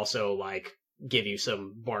 and also like give you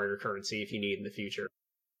some barter currency if you need in the future.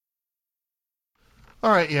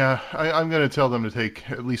 All right, yeah, I'm gonna tell them to take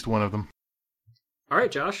at least one of them. All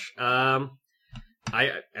right, Josh. At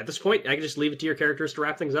this point, I can just leave it to your characters to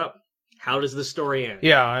wrap things up. How does the story end?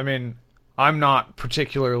 Yeah, I mean, I'm not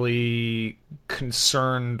particularly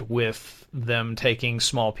concerned with them taking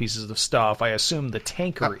small pieces of stuff. I assume the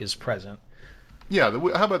tanker is present. Yeah,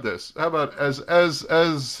 how about this? How about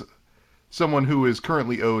as someone who is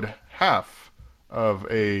currently owed half of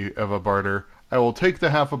a barter, I will take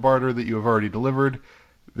the half a barter that you have already delivered,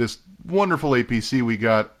 this wonderful APC we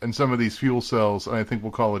got, and some of these fuel cells, and I think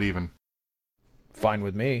we'll call it even. Fine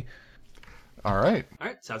with me. All right. All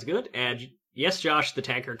right, sounds good. And yes, Josh, the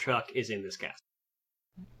tanker truck is in this cast.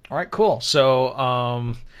 All right, cool.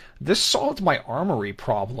 So this solved my armory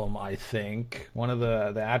problem, I think. One of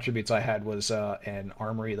the attributes I had was an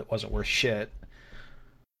armory that wasn't worth shit.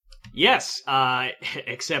 Yes,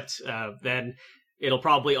 except then it'll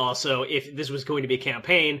probably also, if this was going to be a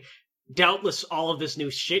campaign, doubtless all of this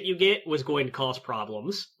new shit you get was going to cause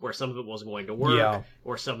problems, where some of it wasn't going to work,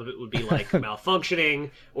 or some of it would be like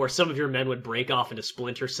malfunctioning, or some of your men would break off into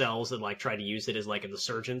splinter cells and like try to use it as like an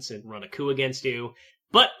insurgents and run a coup against you.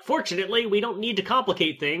 But fortunately, we don't need to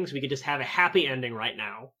complicate things. We could just have a happy ending right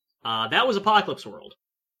now. That was Apocalypse World.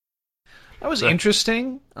 That was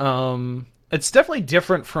interesting. It's definitely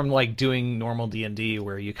different from like doing normal D&D,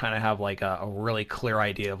 where you kind of have like a really clear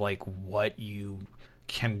idea of like what you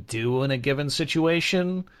can do in a given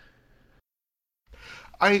situation.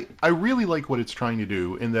 I really like what it's trying to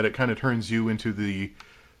do in that it kind of turns you into the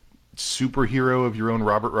superhero of your own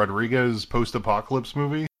Robert Rodriguez post-apocalypse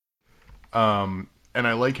movie. And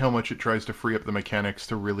I like how much it tries to free up the mechanics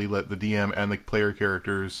to really let the DM and the player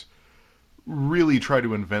characters really try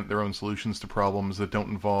to invent their own solutions to problems that don't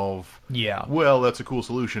involve, well, that's a cool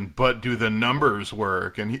solution, but do the numbers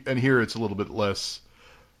work? And here it's a little bit less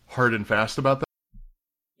hard and fast about that.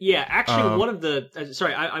 Yeah, actually, one of the...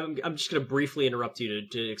 sorry, I'm just going to briefly interrupt you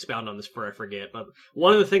to expound on this before I forget, but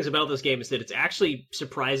one of the things about this game is that it's actually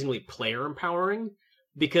surprisingly player empowering,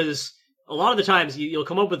 because a lot of the times you'll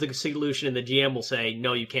come up with a solution and the GM will say,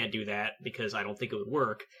 no, you can't do that, because I don't think it would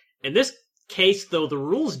work. In this case, though, the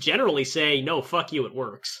rules generally say, no, fuck you, it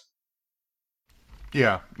works.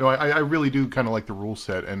 Yeah, no, I really do kind of like the rule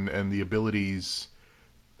set and the abilities...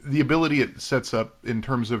 The ability it sets up in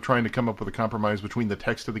terms of trying to come up with a compromise between the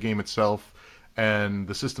text of the game itself and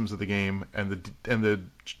the systems of the game and the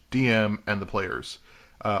DM and the players,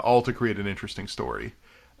 all to create an interesting story.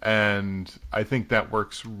 And I think that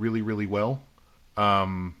works really, really well.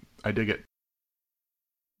 I dig it.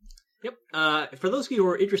 Yep. For those of you who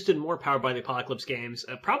are interested in more Powered by the Apocalypse games,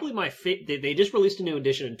 probably they just released a new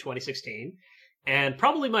edition in 2016, and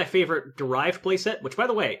probably my favorite derived playset, which, by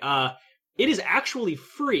the way, it is actually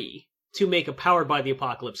free to make a Powered by the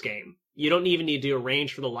Apocalypse game. You don't even need to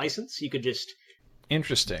arrange for the license. You could just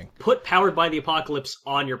put Powered by the Apocalypse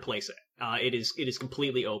on your playset. It is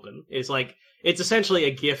completely open. It's essentially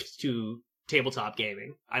a gift to tabletop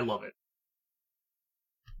gaming. I love it.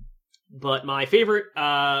 But my favorite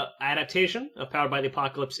adaptation of Powered by the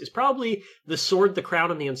Apocalypse is probably The Sword, the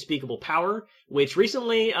Crown, and the Unspeakable Power, which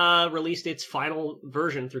recently released its final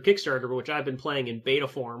version through Kickstarter, which I've been playing in beta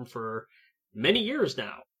form for many years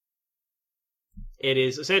now. It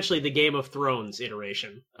is essentially the Game of Thrones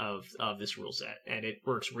iteration of this rule set, and it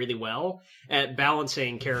works really well at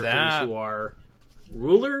balancing characters who are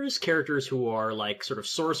rulers, characters who are like sort of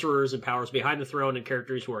sorcerers and powers behind the throne, and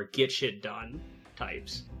characters who are get shit done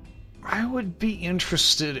types. I would be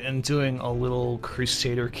interested in doing a little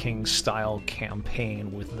Crusader King style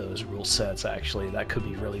campaign with those rule sets, actually. That could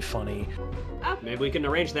be really funny. Maybe we can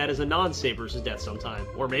arrange that as a non-save versus death sometime.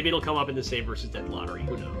 Or maybe it'll come up in the save versus death lottery,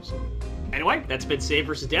 who knows. Anyway, that's been Save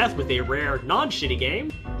versus Death with a rare non-shitty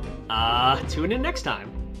game. Tune in next time.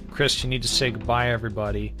 Chris, you need to say goodbye,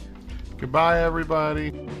 everybody. Goodbye,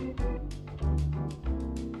 everybody.